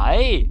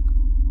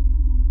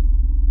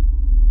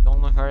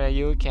 Don't look hurt, are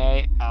you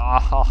okay?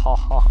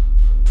 Oh,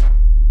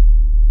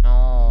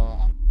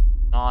 no,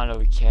 not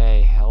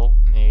okay. Help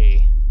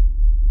me.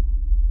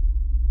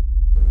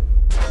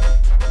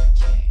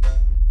 Okay.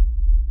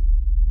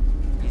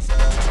 He's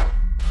gone.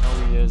 No,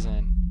 he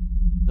isn't.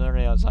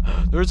 Literally outside.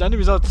 There's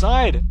enemies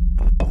outside.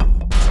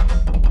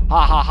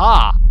 Ha ha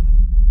ha!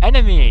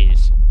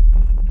 Enemies!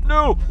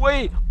 No,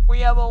 wait! We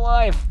have a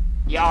life!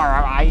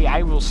 Yar,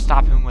 I will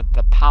stop him with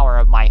the power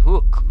of my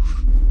hook.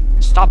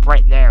 Stop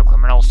right there,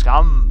 criminal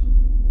scum!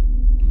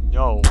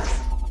 No.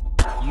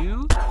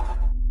 You?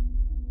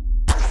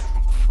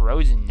 I'm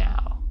frozen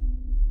now.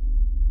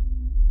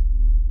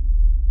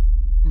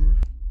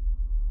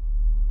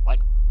 What?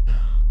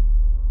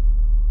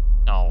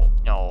 No,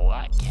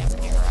 that can't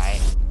be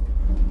right.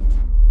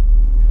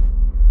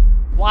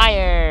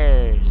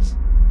 Wires!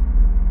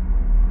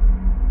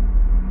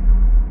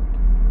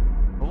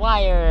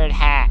 Wired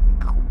hack!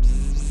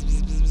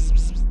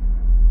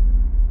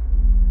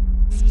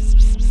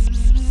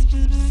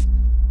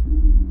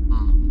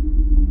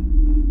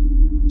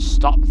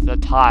 Stop the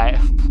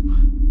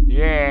time.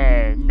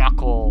 Yeah,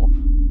 knuckle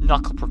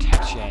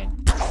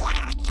protection.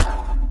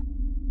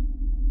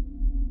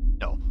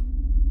 No.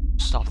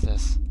 Stop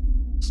this.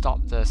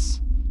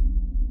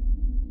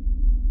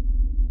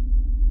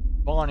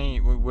 Bonnie,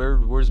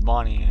 where's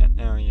Bonnie at?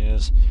 There he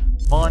is.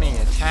 Bonnie,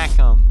 attack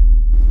him.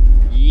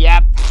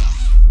 Yep.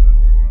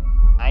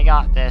 I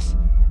got this.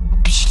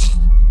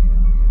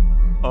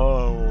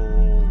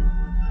 Oh.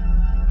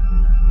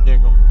 There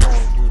go.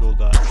 Oh, noodle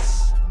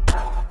dust.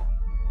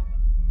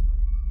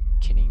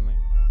 Kidding me?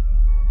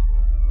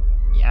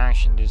 The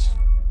action just.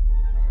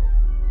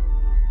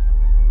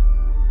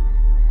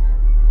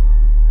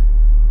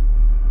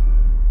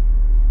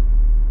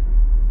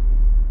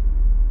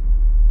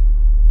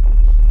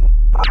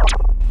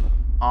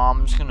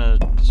 I'm just gonna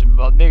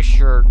make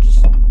sure.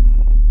 Just.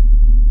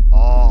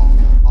 Oh,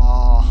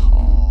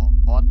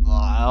 what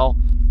the hell?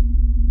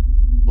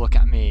 Look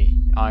at me.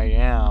 I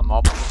am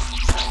up.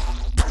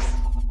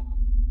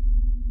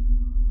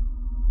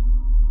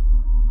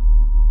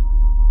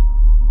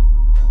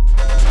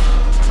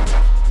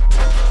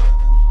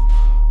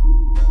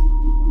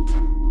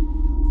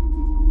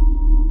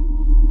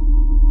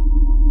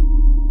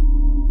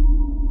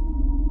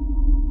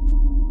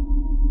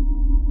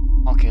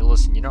 Okay,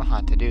 listen, you don't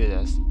have to do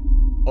this.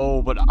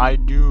 Oh, but I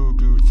do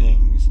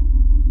things.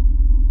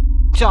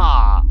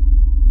 Cha!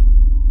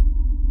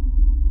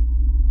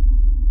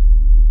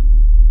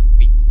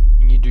 Wait,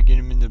 you need to get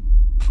him in the.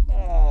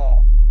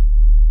 Oh.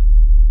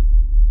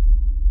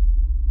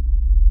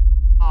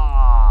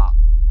 Ah.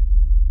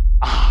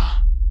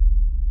 Ah.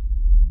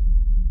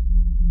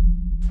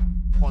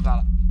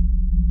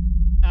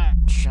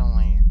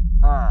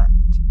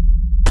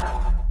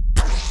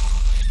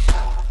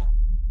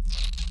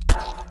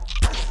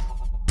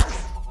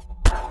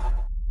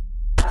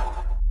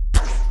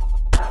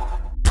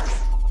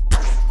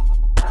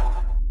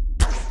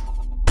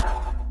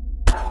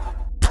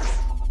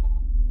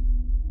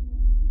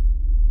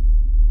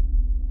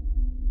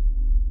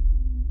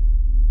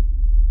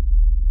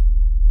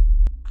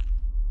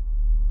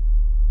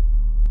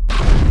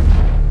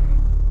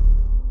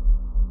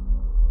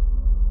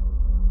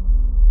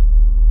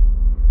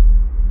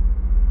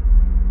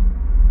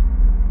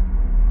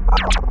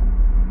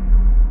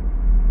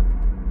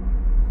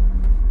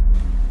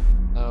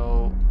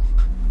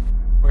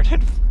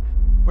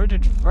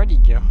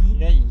 yo. He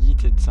got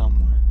yeeted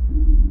somewhere.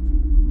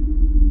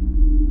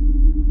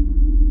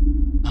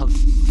 Oh,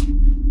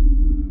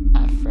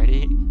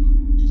 Freddy.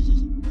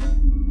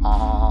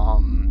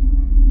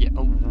 Yeah.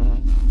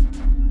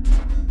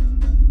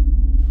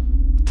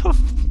 The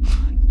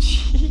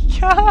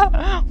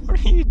Chica, what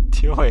are you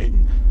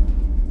doing?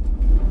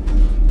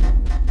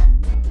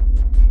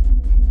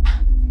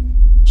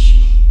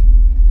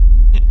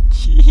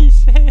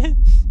 Jesus,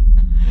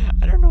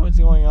 I don't know what's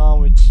going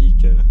on with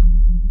Chica.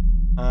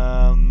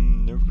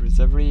 Is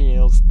everybody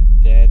else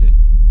dead?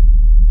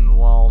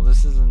 Well,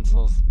 this isn't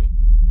supposed to be.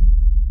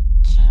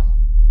 Camera.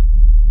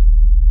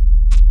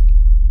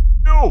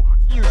 No,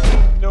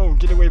 no,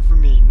 get away from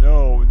me.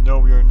 No,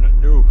 you're not.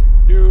 No.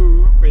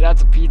 Wait,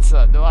 that's a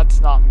pizza. No, that's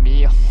not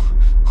me.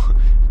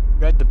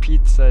 Read the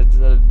pizza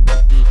instead of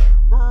me.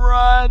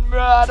 Run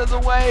out of the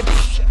way.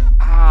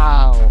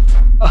 Ow.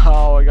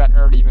 Oh, I got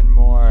hurt even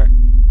more.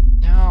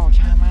 No,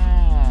 come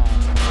on.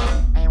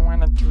 I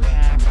want it to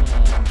happen.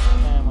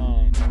 Come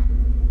on.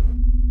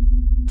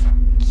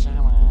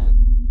 Come on.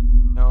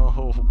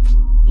 No,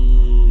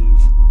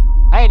 please.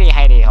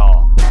 Hidey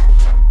ho.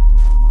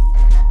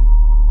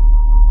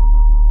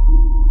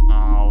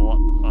 Oh, what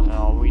the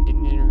hell? We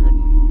didn't even.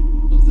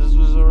 This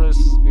was already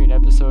supposed to be an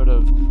episode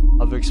of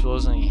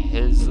exposing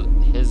his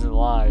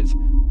lies,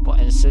 but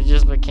instead it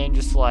just became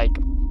just like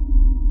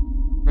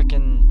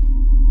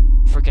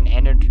freaking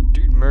Ennard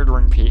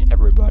murdering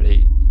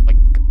everybody.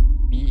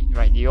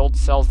 Like the old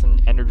self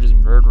and Ennard just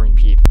murdering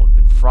people, and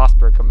then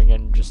Frostbear coming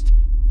in and just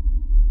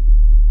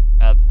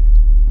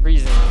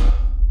freezing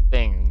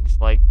things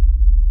like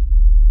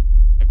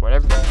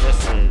whatever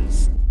this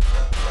is.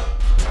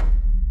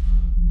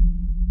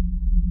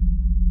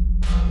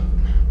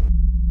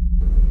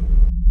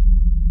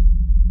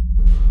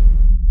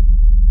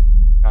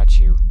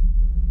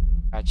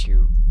 Got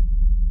you.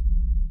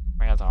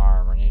 I got the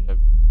arm. I need to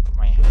put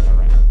my hand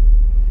around.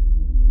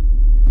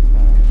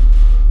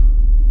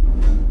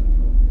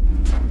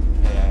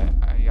 Yeah,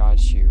 I got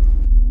you.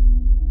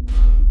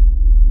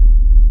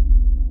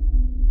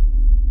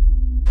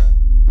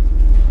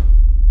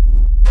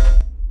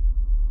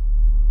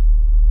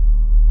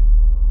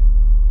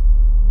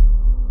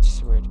 I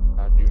swear to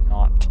God, do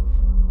not.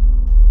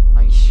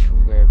 I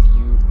swear, if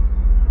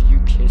you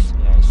kiss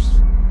me, I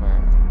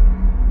swear.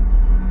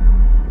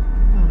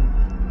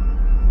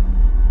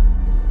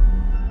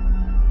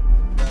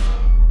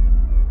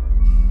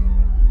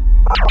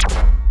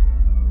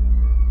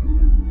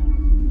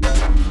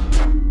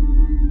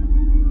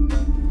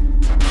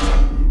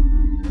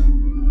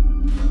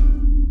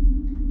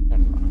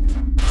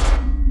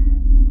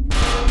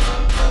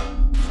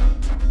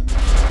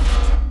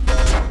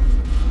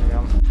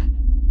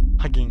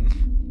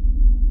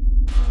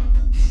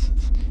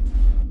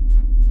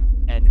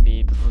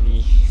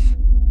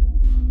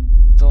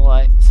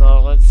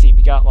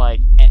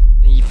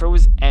 He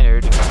froze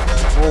Ennard.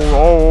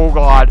 Oh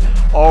god.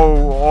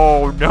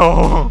 Oh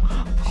no.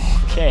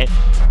 Okay.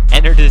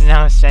 Ennard is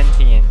now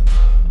sentient.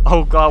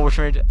 Oh god, which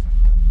way?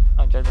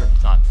 Oh,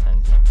 Judgment's not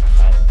sentient.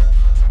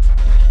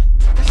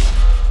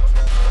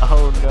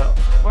 Oh no.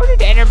 Where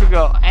did Ennard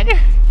go?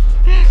 Ennard,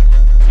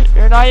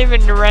 you're not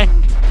even rent.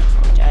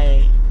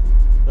 Okay.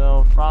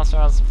 So Frost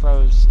also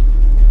froze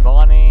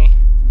Bonnie.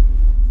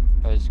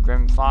 Froze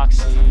Grim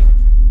Foxy.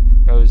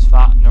 Froze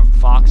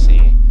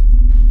Foxy.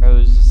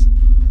 Froze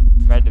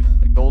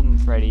Golden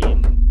Freddy,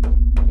 and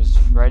it was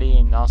Freddy,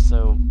 and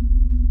also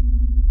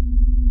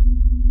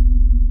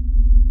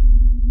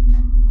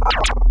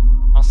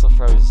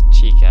froze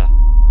Chica.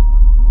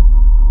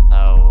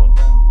 So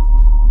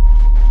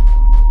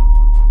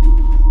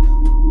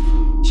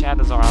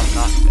shadows are on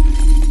nothing.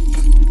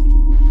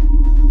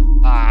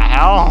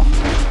 Hell!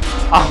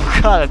 Oh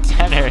god, it's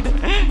Ennard.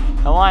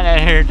 Come on,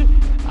 Ennard.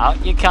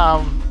 Out you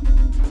come.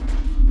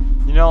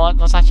 You know what?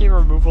 Let's actually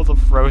remove all the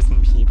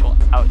frozen people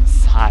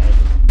outside.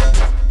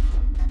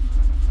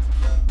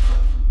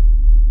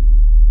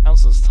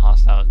 Else was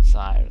tossed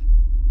outside.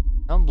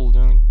 No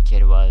balloon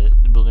kid was.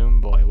 The balloon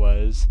boy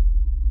was.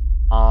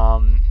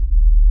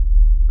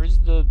 Where's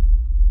the?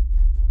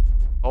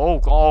 Oh,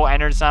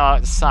 Ennard's now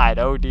outside.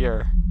 Oh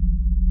dear.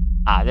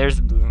 Ah, there's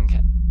the balloon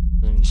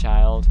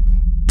child.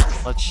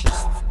 Let's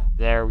just.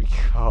 There we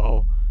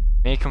go.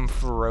 Make him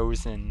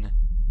frozen.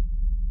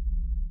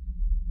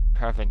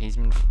 Perfect. He's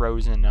been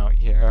frozen out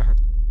here.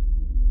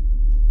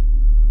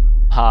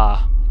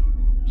 Ah,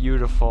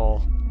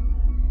 beautiful.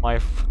 My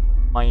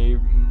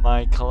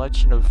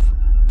collection of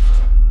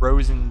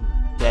frozen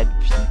dead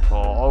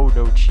people. Oh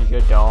no,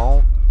 Chica,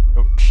 don't.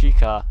 No,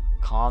 Chica,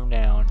 calm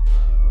down.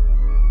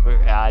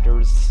 Wait,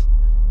 there's.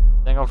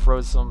 I think I'll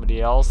froze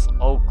somebody else.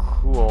 Oh,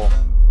 cool.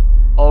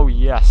 Oh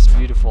yes,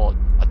 beautiful.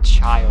 A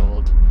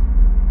child.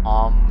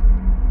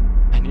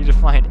 I need to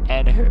find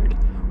Ennard.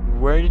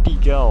 Where did he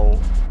go?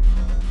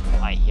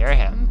 I hear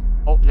him.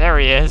 Oh, there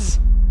he is.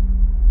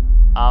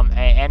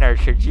 Hey, Ennard,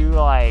 could you,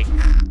 like...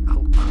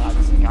 Oh, God,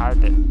 this is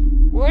hard to...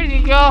 Where did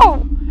he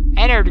go?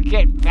 Ennard,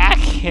 get back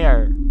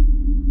here.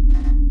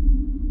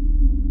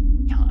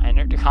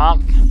 Ennard,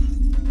 come.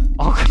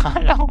 Oh,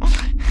 God, no.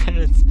 and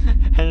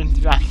it's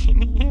back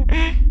in here.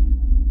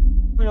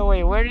 No,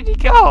 wait, where did he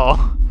go?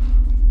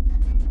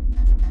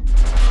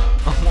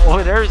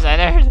 Oh, there's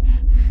Ennard.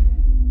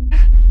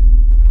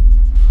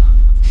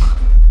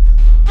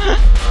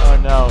 Oh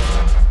no.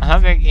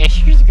 I'm having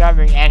issues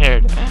grabbing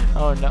Ennard.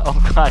 Oh no,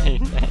 oh god, he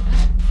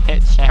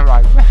hit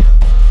Shamrock.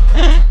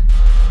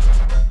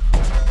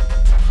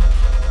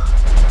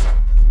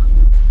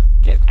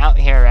 Get out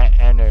here,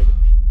 Ennard.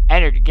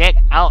 Ennard, get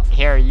out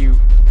here, you.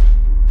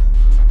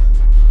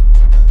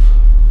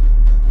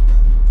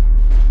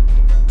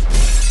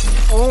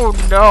 Oh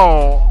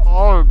no!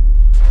 Oh.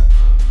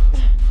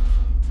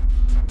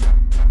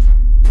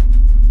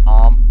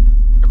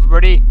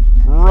 Everybody,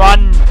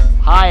 run!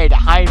 Hide,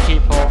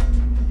 people.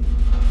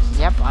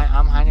 Yep,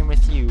 I'm hiding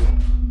with you.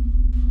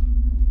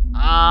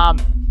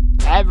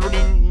 Everybody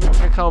in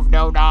the cove.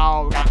 No,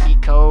 not the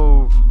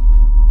cove.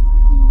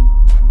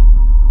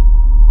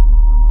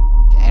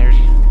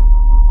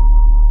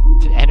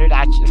 Did Ennard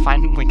actually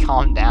finally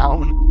calm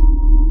down?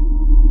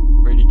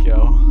 Where'd he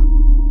go?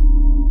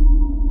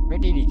 Where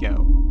did he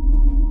go?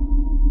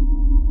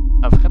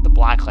 I forgot the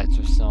black lights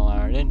were still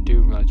there. I didn't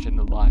do much in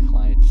the black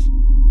lights.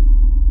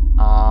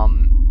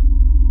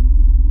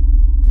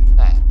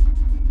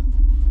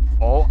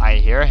 Oh, I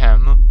hear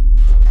him.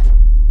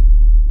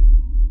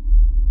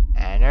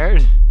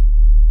 Ennard?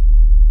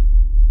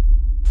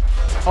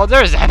 Oh,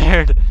 there's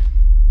Ennard!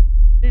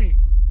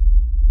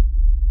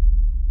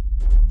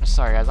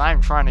 Sorry guys, I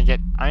am trying to get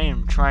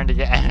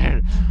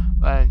Ennard,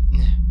 but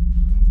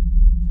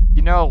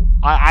you know,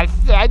 I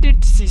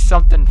did see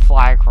something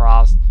fly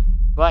across,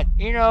 but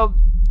you know,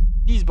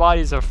 these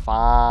bodies are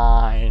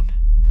fine.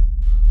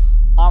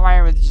 I'm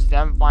fine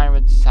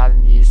with just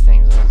having these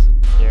things as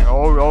there.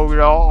 Oh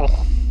no.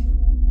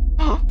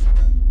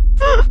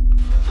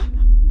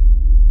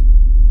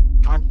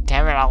 God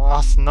damn it, I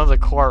lost another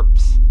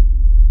corpse.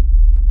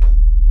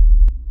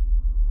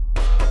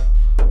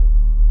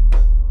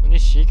 And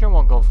this Sheikah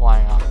won't go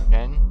flying off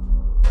again.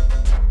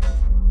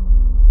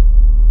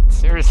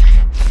 Seriously.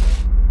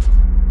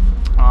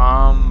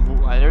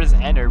 There's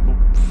Ennard.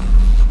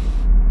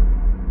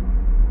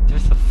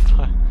 There's the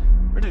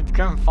where did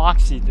Grim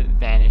Foxy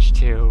vanish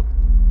to?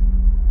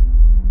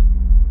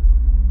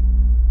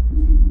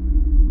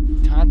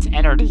 That's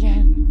Ennard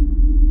again.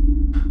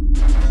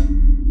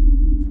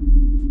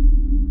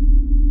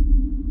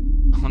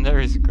 Oh, there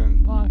is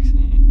Grim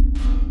Foxy.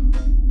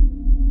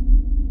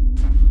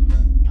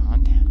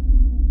 Content.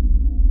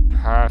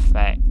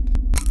 Perfect.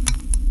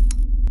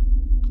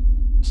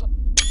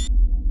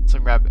 So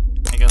grab it.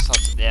 I guess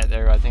that's, yeah,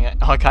 there we go. I think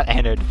I got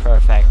Ennard.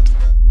 Perfect.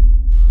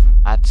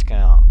 That's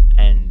gonna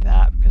end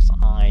that because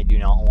I do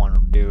not want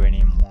to do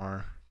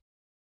anymore.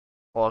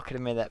 Well, I could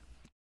have made that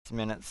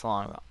minutes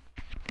long.